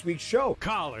on last week's show.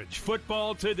 College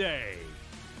football today,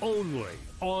 only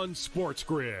on Sports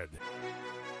Grid.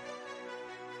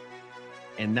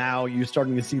 And now you're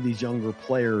starting to see these younger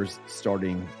players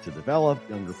starting to develop,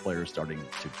 younger players starting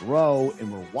to grow,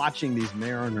 and we're watching these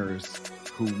Mariners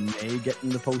who may get in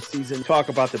the postseason. Talk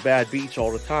about the bad beats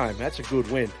all the time. That's a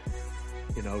good win,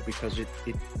 because it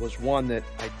was one that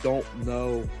I don't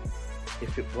know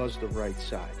if it was the right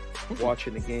side.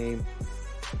 Watching the game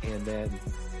and then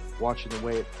watching the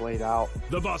way it played out.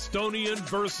 The Bostonian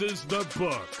versus the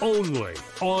book, only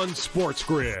on Sports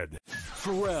Grid.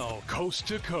 Pharrell, coast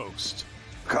to coast.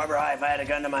 Carver High, if I had a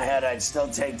gun to my head, I'd still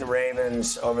take the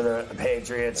Ravens over the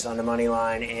Patriots on the money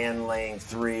line and laying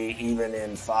 3, even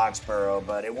in Foxborough.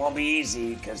 But it won't be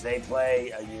easy because they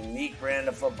play a unique brand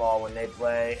of football when they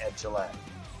play at Gillette.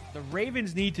 The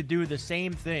Ravens need to do the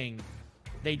same thing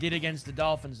they did against the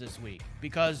Dolphins this week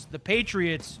because the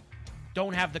Patriots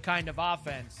don't have the kind of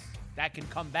offense that can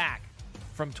come back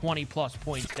from 20-plus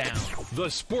points down. The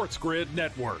Sports Grid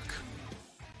Network.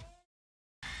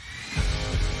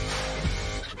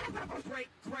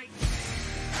 Great.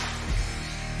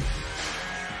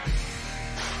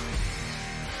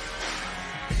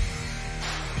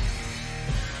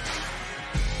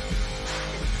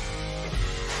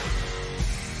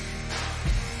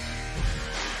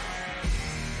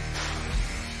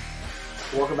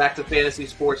 Welcome back to Fantasy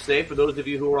Sports Day. For those of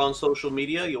you who are on social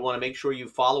media, you'll want to make sure you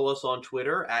follow us on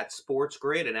Twitter at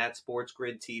SportsGrid and at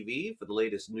SportsGrid TV for the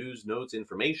latest news, notes,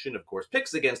 information, of course,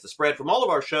 picks against the spread from all of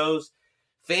our shows,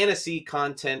 fantasy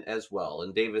content as well.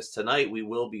 And Davis, tonight we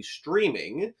will be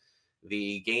streaming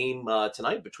the game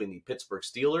tonight between the Pittsburgh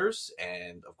Steelers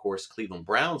and, of course, Cleveland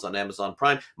Browns on Amazon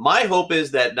Prime. My hope is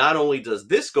that not only does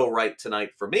this go right tonight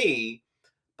for me,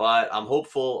 but I'm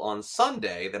hopeful on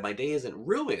Sunday that my day isn't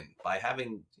ruined by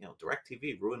having,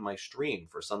 DirecTV ruin my stream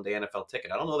for Sunday NFL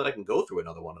Ticket. I don't know that I can go through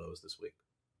another one of those this week.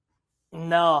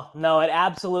 No, it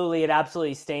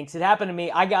absolutely stinks. It happened to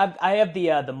me. I have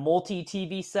the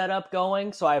multi-TV setup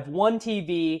going, so I have one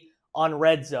TV on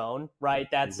Red Zone, right?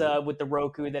 That's with the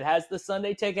Roku that has the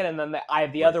Sunday Ticket, and then I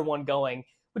have the other one going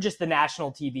with just the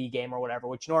national TV game or whatever,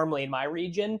 which normally in my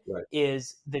region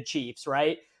is the Chiefs,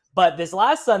 right? But this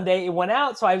last Sunday, it went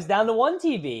out, so I was down to one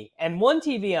TV. And one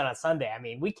TV on a Sunday, I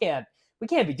mean, we can't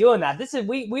be doing that. This is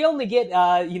we only get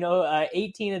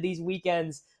 18 of these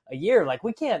weekends a year. Like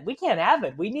we can't have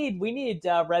it. We need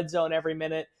Red Zone every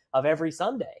minute of every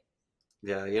Sunday.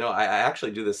 Yeah, I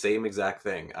actually do the same exact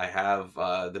thing. I have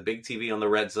the big TV on the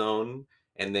red zone,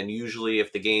 and then usually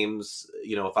if the game's,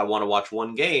 if I want to watch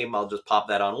one game, I'll just pop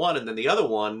that on one, and then the other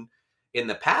one. In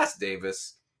the past,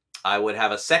 Davis, I would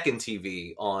have a second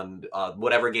TV on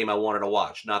whatever game I wanted to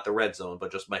watch, not the red zone,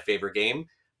 but just my favorite game.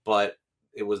 But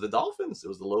it was the Dolphins. It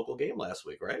was the local game last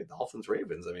week, right? Dolphins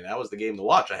Ravens. I mean, that was the game to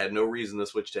watch. I had no reason to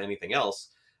switch to anything else.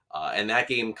 And that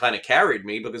game kind of carried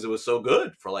me because it was so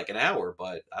good for like an hour.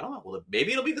 But I don't know. Well,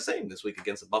 maybe it'll be the same this week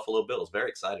against the Buffalo Bills. Very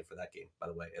excited for that game, by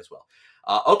the way, as well.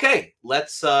 Okay,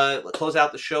 let's close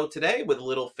out the show today with a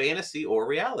little fantasy or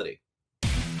reality.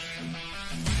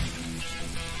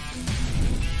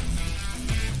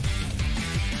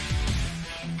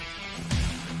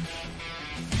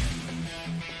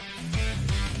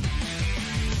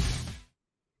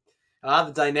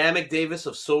 The dynamic, Davis,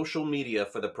 of social media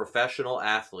for the professional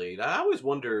athlete. I always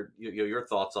wonder your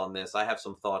thoughts on this. I have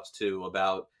some thoughts too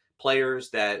about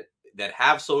players that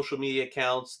have social media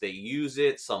accounts. They use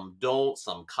it. Some don't.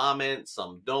 Some comment.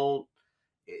 Some don't.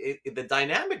 The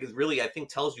dynamic is really, I think,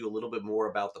 tells you a little bit more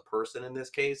about the person in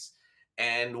this case.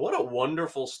 And what a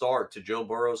wonderful start to Joe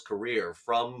Burrow's career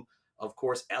from, of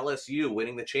course, LSU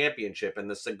winning the championship and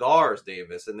the cigars,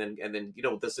 Davis, and then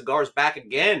the cigars back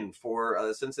again for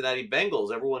the Cincinnati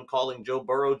Bengals. Everyone calling Joe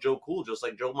Burrow Joe Cool, just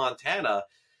like Joe Montana.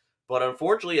 But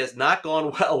unfortunately, it has not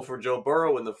gone well for Joe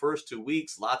Burrow in the first 2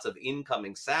 weeks. Lots of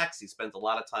incoming sacks. He spent a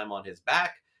lot of time on his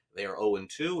back. They are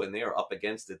 0-2, and they are up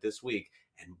against it this week.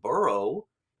 And Burrow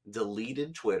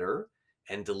deleted Twitter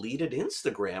and deleted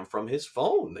Instagram from his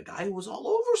phone. The guy who was all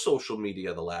over social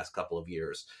media the last couple of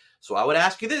years. So I would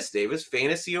ask you this, Davis,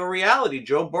 fantasy or reality,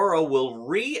 Joe Burrow will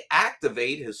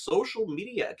reactivate his social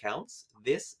media accounts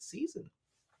this season.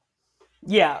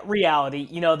 Yeah, reality.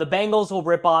 The Bengals will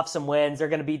rip off some wins. They're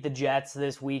going to beat the Jets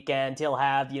this weekend. He'll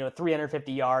have,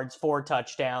 350 yards, 4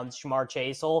 touchdowns. Shamar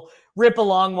Chase will rip a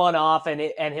long one off, and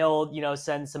he'll,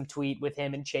 send some tweet with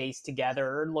him and Chase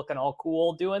together, looking all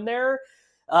cool doing their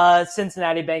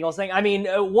Cincinnati Bengals thing. I mean,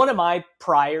 one of my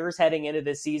priors heading into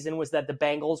this season was that the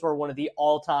Bengals were one of the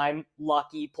all-time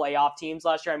lucky playoff teams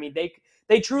last year. I mean,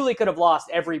 they truly could have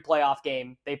lost every playoff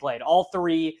game they played. All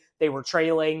 3, they were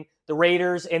trailing. The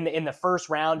Raiders in the first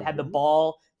round had the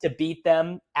ball to beat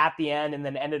them at the end and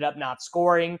then ended up not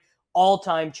scoring.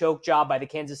 All-time choke job by the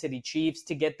Kansas City Chiefs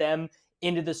to get them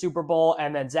into the Super Bowl.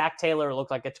 And then Zach Taylor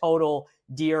looked like a total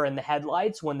deer in the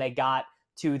headlights when they got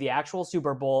to the actual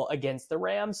Super Bowl against the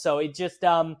Rams. So it just,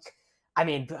 but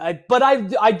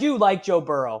I do like Joe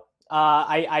Burrow.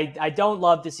 I don't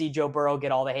love to see Joe Burrow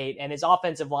get all the hate, and his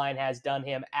offensive line has done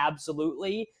him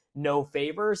absolutely no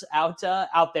favors out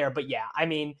there. But yeah,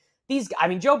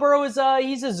 Joe Burrow is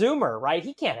he's a Zoomer, right?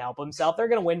 He can't help himself. They're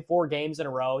going to win 4 games in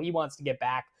a row. He wants to get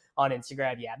back on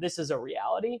Instagram. Yeah, this is a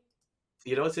reality.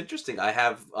 It's interesting. I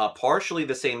have partially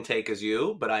the same take as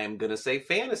you, but I am going to say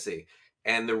fantasy.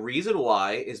 And the reason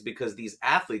why is because these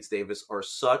athletes, Davis, are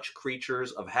such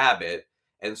creatures of habit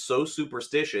and so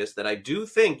superstitious that I do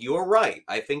think you're right.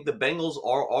 I think the Bengals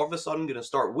are all of a sudden going to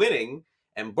start winning,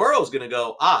 and Burrow's going to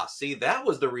go, see, that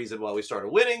was the reason why we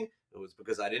started winning. It was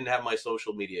because I didn't have my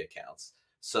social media accounts.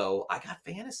 So I got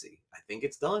fantasy. I think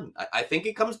it's done. I think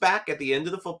it comes back at the end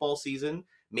of the football season,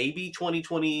 maybe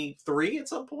 2023 at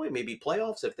some point, maybe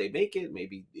playoffs if they make it,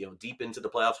 maybe deep into the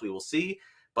playoffs, we will see.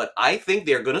 But I think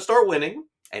they're going to start winning,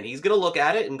 and he's going to look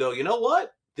at it and go, you know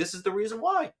what? This is the reason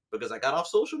why, because I got off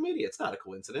social media. It's not a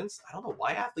coincidence. I don't know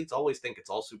why athletes always think it's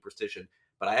all superstition,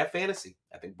 but I have fantasy.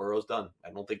 I think Burrow's done.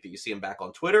 I don't think that you see him back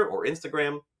on Twitter or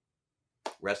Instagram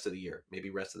rest of the year, maybe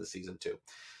rest of the season too.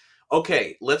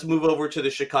 Okay, let's move over to the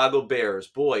Chicago Bears.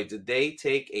 Boy, did they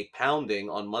take a pounding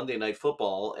on Monday Night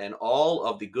Football, and all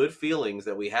of the good feelings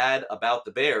that we had about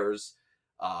the Bears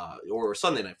or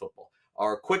Sunday Night Football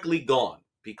are quickly gone.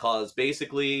 Because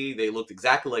basically they looked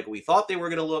exactly like we thought they were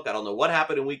going to look. I don't know what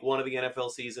happened in week 1 of the NFL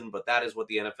season, but that is what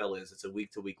the NFL is. It's a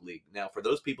week-to-week league. Now, for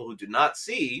those people who did not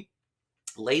see,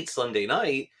 late Sunday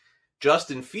night,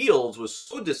 Justin Fields was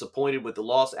so disappointed with the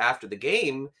loss after the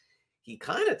game, he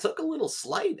kind of took a little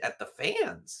slight at the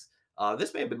fans.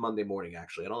 This may have been Monday morning,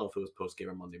 actually. I don't know if it was post-game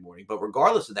or Monday morning. But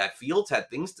regardless of that, Fields had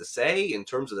things to say in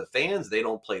terms of the fans. They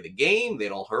don't play the game. They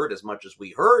don't hurt as much as we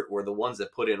hurt. We're the ones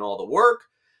that put in all the work.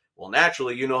 Well,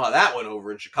 naturally, you know how that went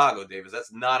over in Chicago, Davis.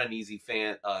 That's not an easy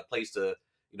place to,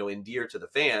 endear to the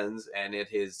fans. And at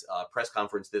his press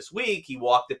conference this week, he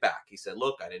walked it back. He said,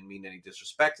 look, I didn't mean any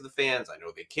disrespect to the fans. I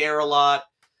know they care a lot.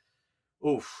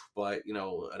 But,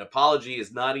 an apology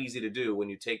is not easy to do when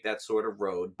you take that sort of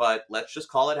road. But let's just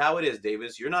call it how it is,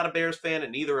 Davis. You're not a Bears fan,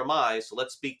 and neither am I, so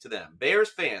let's speak to them. Bears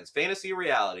fans, fantasy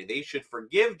reality, they should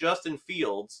forgive Justin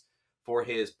Fields for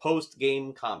his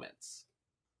post-game comments.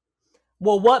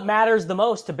 Well, what matters the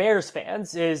most to Bears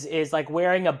fans is like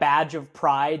wearing a badge of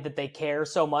pride that they care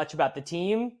so much about the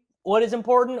team. What is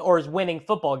important, or is winning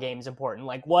football games important?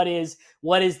 Like what is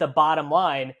the bottom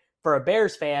line for a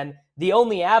Bears fan? The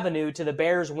only avenue to the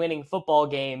Bears winning football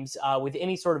games with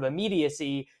any sort of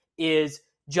immediacy is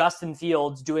Justin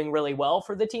Fields doing really well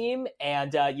for the team.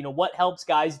 And, what helps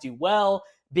guys do well,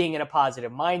 being in a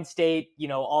positive mind state,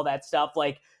 all that stuff.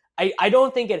 Like, I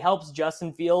don't think it helps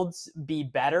Justin Fields be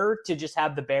better to just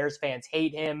have the Bears fans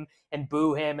hate him and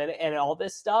boo him and all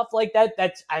this stuff like that.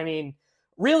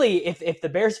 Really, if the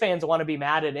Bears fans want to be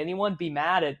mad at anyone, be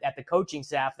mad at the coaching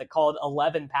staff that called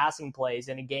 11 passing plays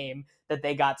in a game that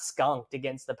they got skunked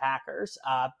against the Packers.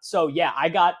 So yeah, I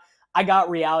got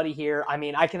reality here. I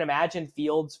mean, I can imagine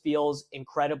Fields feels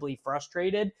incredibly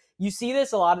frustrated. You see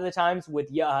this a lot of the times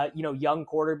with young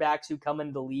quarterbacks who come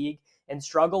into the league and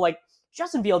struggle. Like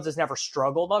Justin Fields has never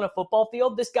struggled on a football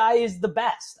field. This guy is the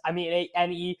best. I mean,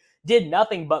 and he did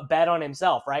nothing but bet on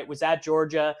himself, right? Was at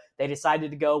Georgia. They decided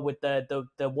to go with the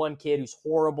one kid who's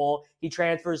horrible. He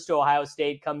transfers to Ohio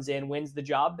State, comes in, wins the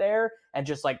job there, and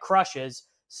just like crushes.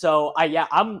 So I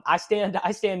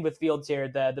stand with Fields here.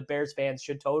 The Bears fans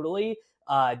should totally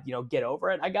get over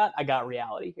it. I got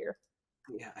reality here.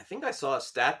 Yeah, I think I saw a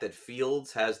stat that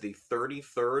Fields has the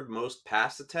 33rd most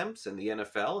pass attempts in the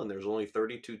NFL, and there's only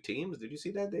 32 teams. Did you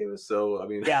see that, Davis? So I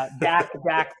mean, yeah, Dak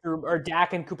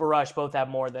and Cooper Rush both have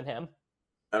more than him.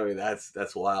 I mean,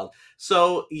 that's wild.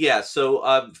 So yeah,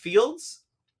 Fields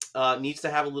needs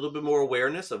to have a little bit more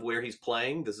awareness of where he's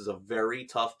playing. This is a very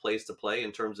tough place to play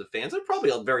in terms of fans. It's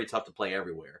probably very tough to play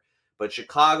everywhere, but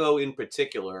Chicago in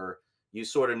particular, you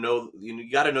sort of know you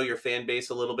got to know your fan base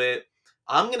a little bit.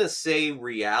 I'm going to say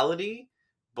reality,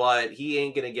 but he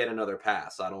ain't going to get another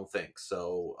pass, I don't think.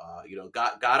 So,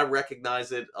 got to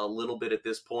recognize it a little bit at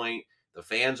this point. The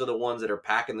fans are the ones that are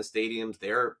packing the stadiums.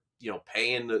 They're,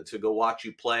 paying to go watch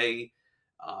you play.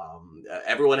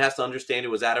 Everyone has to understand it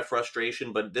was out of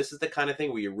frustration, but this is the kind of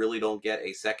thing where you really don't get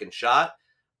a second shot.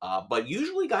 But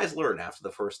usually guys learn after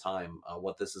the first time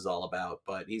what this is all about.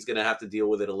 But he's going to have to deal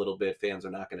with it a little bit. Fans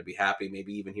are not going to be happy.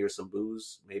 Maybe even hear some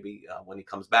boos maybe when he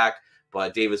comes back.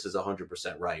 But Davis is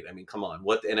 100% right. I mean, come on.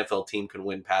 What NFL team can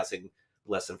win passing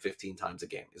less than 15 times a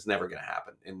game? It's never going to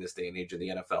happen in this day and age of the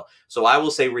NFL. So I will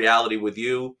say reality with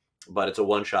you, but it's a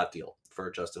one-shot deal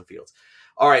for Justin Fields.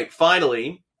 All right,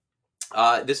 finally,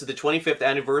 this is the 25th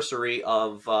anniversary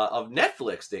of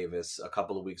Netflix, Davis, a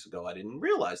couple of weeks ago. I didn't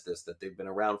realize that they've been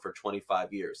around for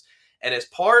 25 years. And as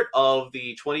part of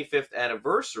the 25th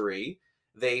anniversary,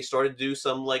 they started to do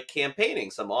some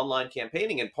campaigning, some online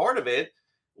campaigning. And part of it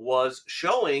was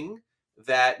showing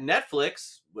that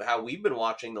Netflix, how we've been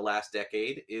watching the last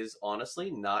decade, is honestly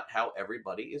not how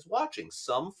everybody is watching.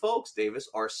 Some folks, Davis,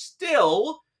 are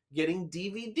still getting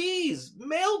DVDs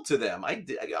mailed to them. I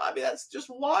mean, that's just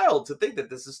wild to think that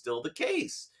this is still the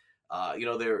case.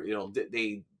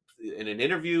 They in an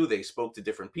interview, they spoke to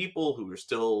different people who are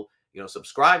still,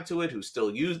 subscribed to it, who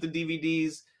still use the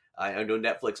DVDs. I know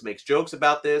Netflix makes jokes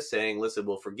about this, saying, listen,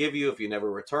 we'll forgive you if you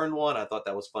never return one. I thought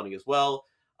that was funny as well.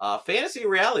 Fantasy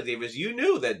reality, Davis, you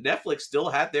knew that Netflix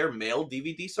still had their mail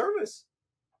DVD service.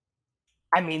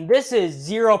 I mean, this is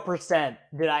 0%.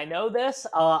 Did I know this?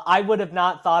 I would have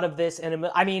not thought of this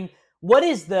what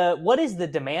is the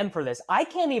demand for this? I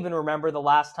can't even remember the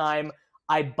last time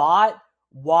I bought,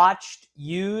 watched,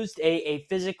 used a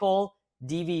physical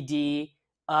DVD.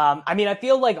 I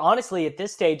feel like honestly at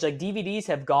this stage, DVDs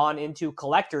have gone into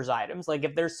collector's items. Like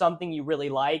if there's something you really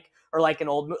like, or like an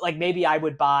old, maybe I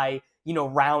would buy,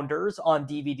 Rounders on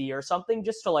DVD or something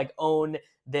just to own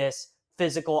this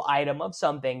physical item of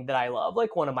something that I love,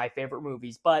 like one of my favorite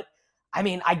movies. But I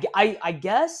mean, I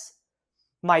guess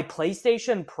my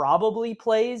PlayStation probably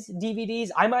plays DVDs.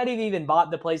 I might have even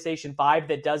bought the PlayStation 5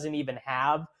 that doesn't even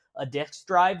have a disc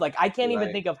drive. I can't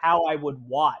even think of how I would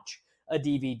watch a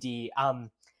DVD.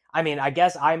 I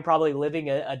guess I'm probably living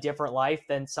a different life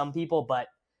than some people, but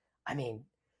I mean,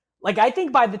 I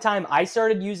think by the time I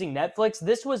started using Netflix,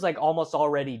 this was almost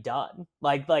already done.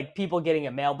 Like people getting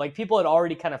it mailed, people had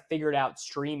already kind of figured out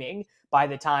streaming by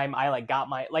the time I got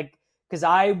my, because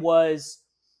I was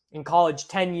in college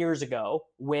 10 years ago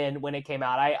when it came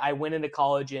out. I went into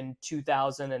college in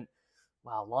 2000 and,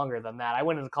 well, longer than that. I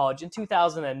went into college in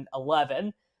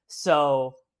 2011.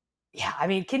 So yeah, I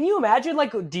mean, can you imagine,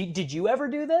 did you ever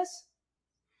do this?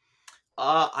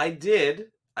 I did.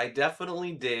 I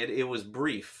definitely did. It was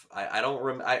brief. I don't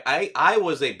remember. I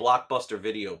was a Blockbuster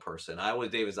video person. I was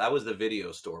the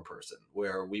video store person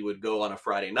where we would go on a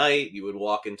Friday night. You would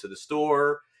walk into the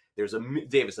store. There's a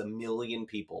million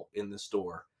people in the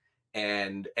store.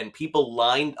 and people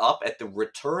lined up at the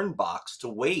return box to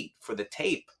wait for the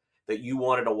tape that you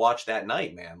wanted to watch that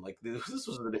night, man. Like this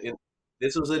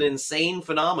was an insane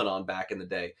phenomenon back in the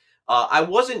day. I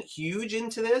wasn't huge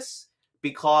into this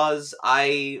because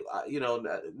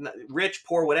rich,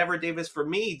 poor, whatever, Davis, for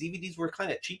me, DVDs were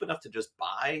kind of cheap enough to just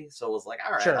buy. So it was like,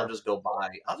 all right, Sure. I'll just go buy,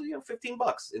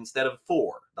 $15 instead of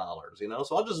 $4,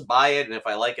 so I'll just buy it. And if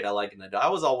I like it, I like it. And I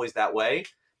was always that way,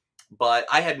 but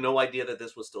I had no idea that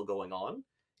this was still going on.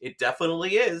 It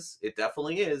definitely is. It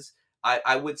definitely is.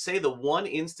 I would say the one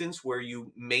instance where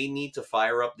you may need to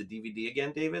fire up the DVD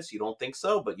again, Davis, you don't think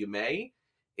so, but you may,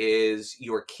 is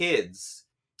your kids.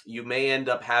 You may end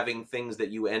up having things that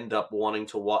you end up wanting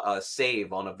to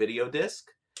save on a video disc.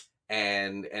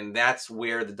 And that's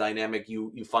where the dynamic,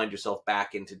 you find yourself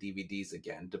back into DVDs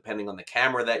again, depending on the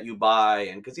camera that you buy.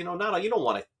 And because, you don't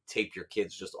want to tape your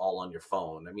kids just all on your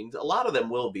phone. I mean, a lot of them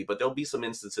will be, but there'll be some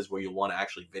instances where you want to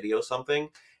actually video something.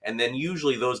 And then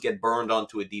usually those get burned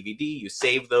onto a DVD. You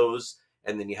save those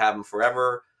and then you have them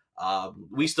forever.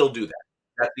 We still do that.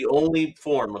 That's the only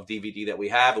form of DVD that we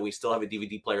have, and we still have a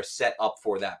DVD player set up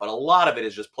for that. But a lot of it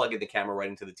is just plugging the camera right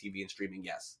into the TV and streaming.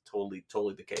 Yes, totally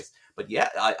the case. But yeah,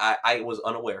 I was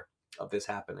unaware of this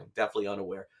happening. Definitely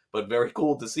unaware. But very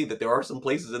cool to see that there are some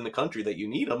places in the country that you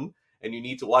need them, and you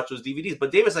need to watch those DVDs.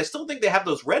 But Davis, I still think they have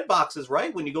those red boxes,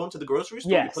 right? When you go into the grocery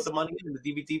store, Yes. You put the money in the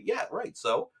DVD. Yeah, right.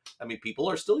 So, I mean, people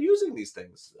are still using these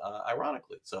things,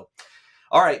 ironically. So,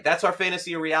 all right, that's our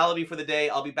fantasy reality for the day.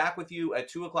 I'll be back with you at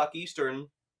 2 o'clock Eastern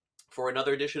for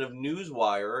another edition of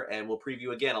Newswire, and we'll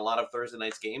preview again a lot of Thursday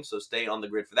night's games, so stay on the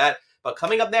grid for that. But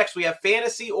coming up next, we have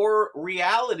fantasy or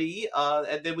reality,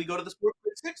 and then we go to the Sports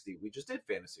Grid 60. We just did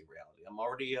fantasy reality. I'm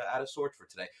already out of sorts for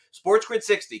today. Sports Grid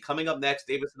 60 coming up next.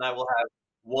 Davis and I will have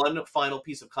one final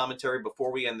piece of commentary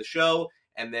before we end the show,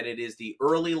 and then it is the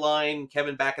early line.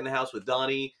 Kevin back in the house with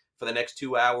Donnie for the next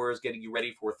 2 hours, getting you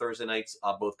ready for Thursday night's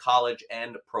both college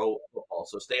and pro football.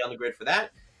 So stay on the grid for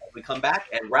that. We come back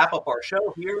and wrap up our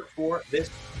show here for this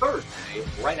Thursday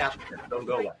right after this. Don't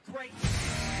go away.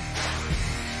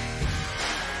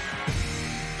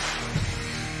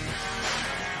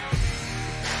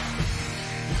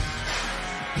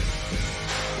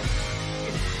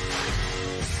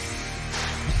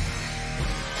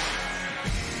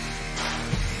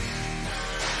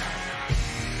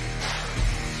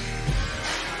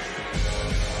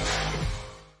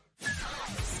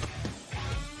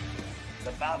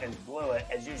 Falcons blew it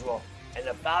as usual, and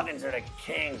the Falcons are the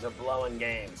kings of blowing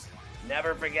games.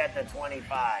 Never forget the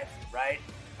 25, right?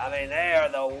 I mean, they are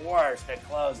the worst at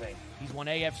closing. He's won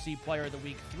AFC Player of the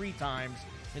Week 3 times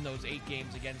in those 8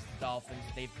 games against the Dolphins.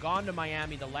 They've gone to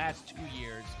Miami the last 2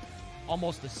 years,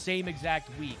 almost the same exact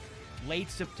week, late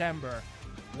September,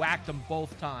 whacked them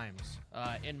both times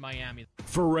in Miami.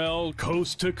 Pharrell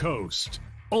Coast to Coast,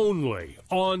 only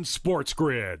on Sports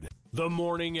Grid, the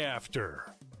morning after.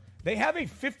 They have a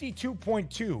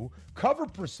 52.2 cover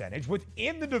percentage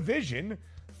within the division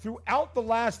throughout the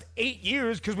last 8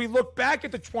 years, because we look back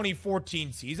at the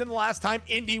 2014 season, the last time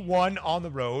Indy won on the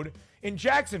road in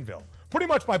Jacksonville. Pretty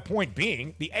much my point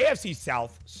being, the AFC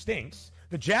South stinks.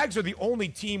 The Jags are the only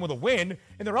team with a win,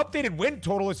 and their updated win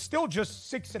total is still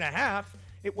just 6.5.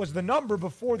 It was the number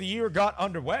before the year got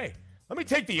underway. Let me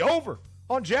take the over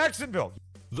on Jacksonville.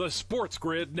 The Sports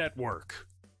Grid Network.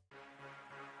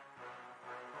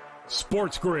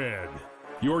 Sports Grid,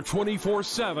 your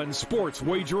 24/7 sports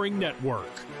wagering network.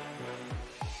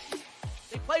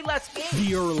 They play less games.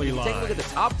 The early line. Take a look at the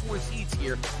top 4 seeds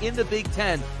here in the Big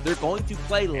Ten. They're going to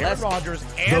play Aaron less. Rodgers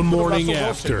and the morning Russell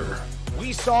after. Wilson.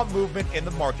 We saw movement in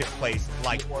the marketplace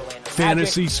like Orlando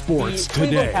Fantasy Magic. sports the today.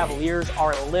 Cleveland Cavaliers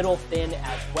are a little thin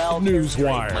as well.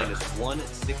 Newswire. Minus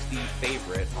 160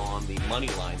 favorite on the money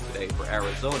line today for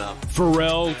Arizona.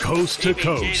 Pharrell Coast to PPG,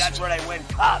 Coast. that's where they win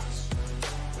cups.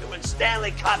 They win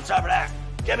Stanley Cups over there.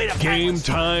 Give me the Game Penguins.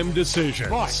 time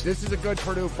decisions. But this is a good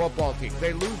Purdue football team.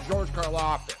 They lose George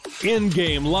Karloff.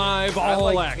 In-game live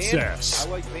all I access.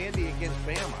 like Vandy against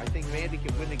Bama. I think Vandy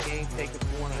can win the game, take it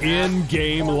 4.5.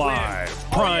 In-game live.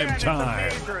 Prime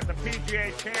time. The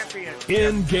PGA champion.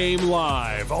 In-game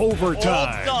live.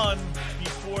 Overtime. All done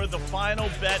before the final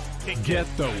bet kicks. Get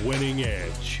the winning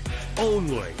edge.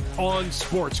 Only on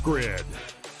Sports Grid.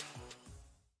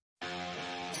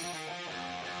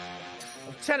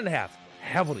 10.5.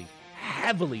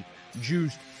 Heavily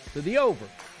juiced to the over.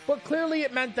 But clearly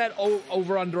it meant that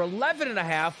over under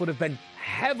 11.5 would have been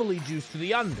heavily juiced to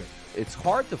the under. It's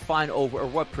hard to find over or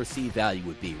what perceived value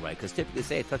would be, right? Because typically,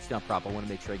 say a touchdown prop, I want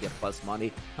to make sure I get plus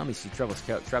money. Let me see, Travis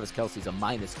Kelce's a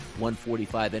minus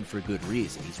 145, and for good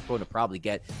reason. He's going to probably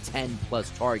get 10 plus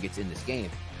targets in this game.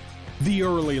 The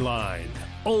early line.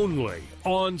 only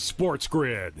on Sports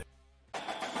Grid.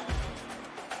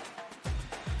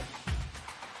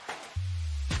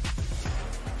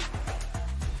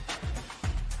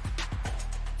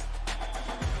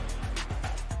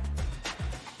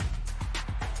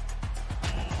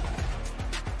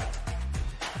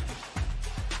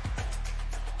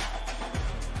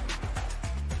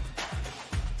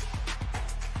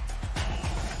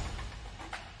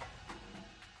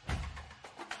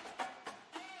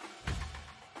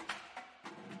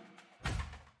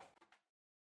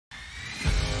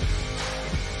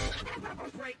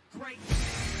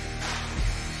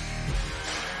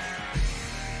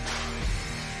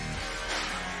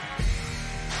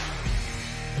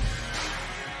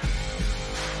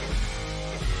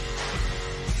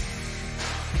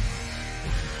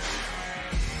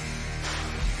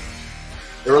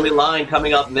 Early line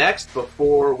coming up next.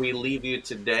 Before we leave you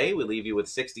today, we leave you with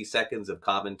 60 seconds of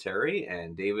commentary,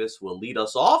 and Davis will lead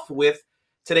us off with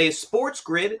today's Sports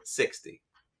Grid 60.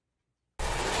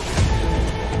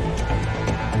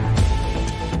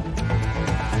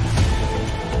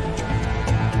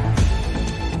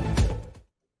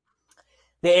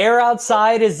 The air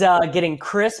outside is getting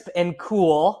crisp and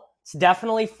cool. It's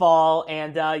definitely fall,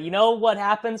 and you know what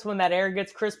happens when that air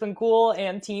gets crisp and cool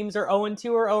and teams are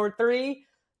 0-2 or 0-3?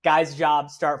 Guys'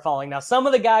 jobs start falling. Now, some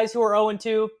of the guys who are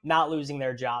 0-2, not losing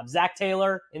their job. Zach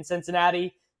Taylor in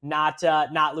Cincinnati, not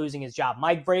losing his job.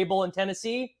 Mike Vrabel in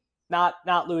Tennessee, not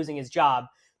losing his job.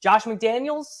 Josh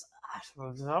McDaniels, I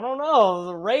don't know.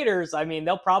 The Raiders, I mean,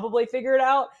 they'll probably figure it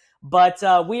out. But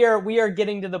we are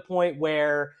getting to the point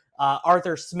where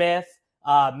Arthur Smith,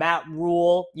 Matt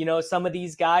Rule, you know, some of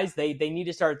these guys, they need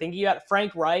to start thinking about it.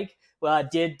 Frank Reich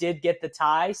did get the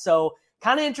tie. So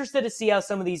kind of interested to see how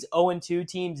some of these 0-2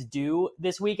 teams do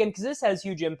this weekend, because this has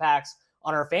huge impacts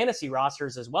on our fantasy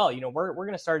rosters as well. You know, we're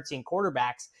going to start seeing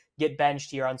quarterbacks get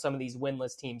benched here on some of these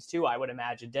winless teams too, I would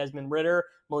imagine. Desmond Ridder,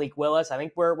 Malik Willis. I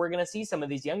think we're going to see some of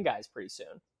these young guys pretty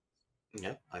soon.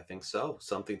 Yeah, I think so.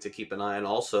 Something to keep an eye on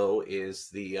also is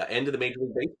the end of the Major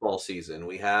League Baseball season.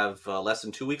 We have less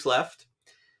than 2 weeks left,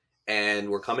 and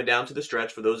we're coming down to the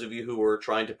stretch. For those of you who are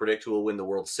trying to predict who will win the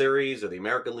World Series or the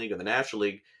American League or the National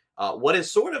League, what is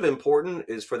sort of important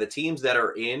is for the teams that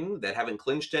are in, that haven't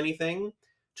clinched anything,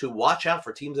 to watch out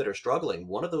for teams that are struggling.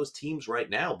 One of those teams right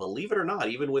now, believe it or not,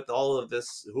 even with all of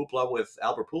this hoopla with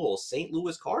Albert Pujols, St.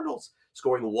 Louis Cardinals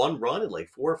scoring 1 run in like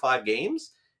 4 or 5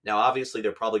 games. Now, obviously,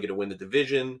 they're probably going to win the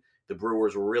division. The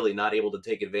Brewers were really not able to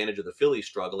take advantage of the Phillies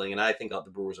struggling, and I think the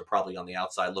Brewers are probably on the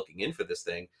outside looking in for this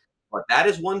thing. But that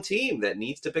is one team that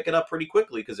needs to pick it up pretty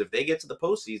quickly, because if they get to the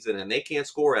postseason and they can't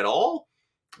score at all,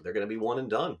 they're going to be one and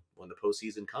done when the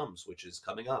postseason comes, which is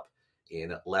coming up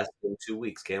in less than 2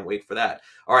 weeks. Can't wait for that.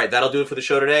 All right, that'll do it for the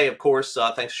show today. Of course,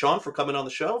 thanks, Sean, for coming on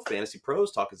the show. Fantasy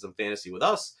Pros, talking some fantasy with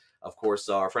us. Of course,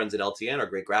 our friends at LTN, our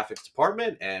great graphics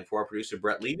department. And for our producer,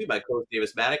 Brett Levy, my co-host,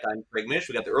 Davis Maddock, I'm Craig Mish.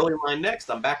 We got the early line next.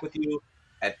 I'm back with you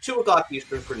at 2 o'clock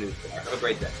Eastern for News. Have a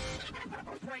great day.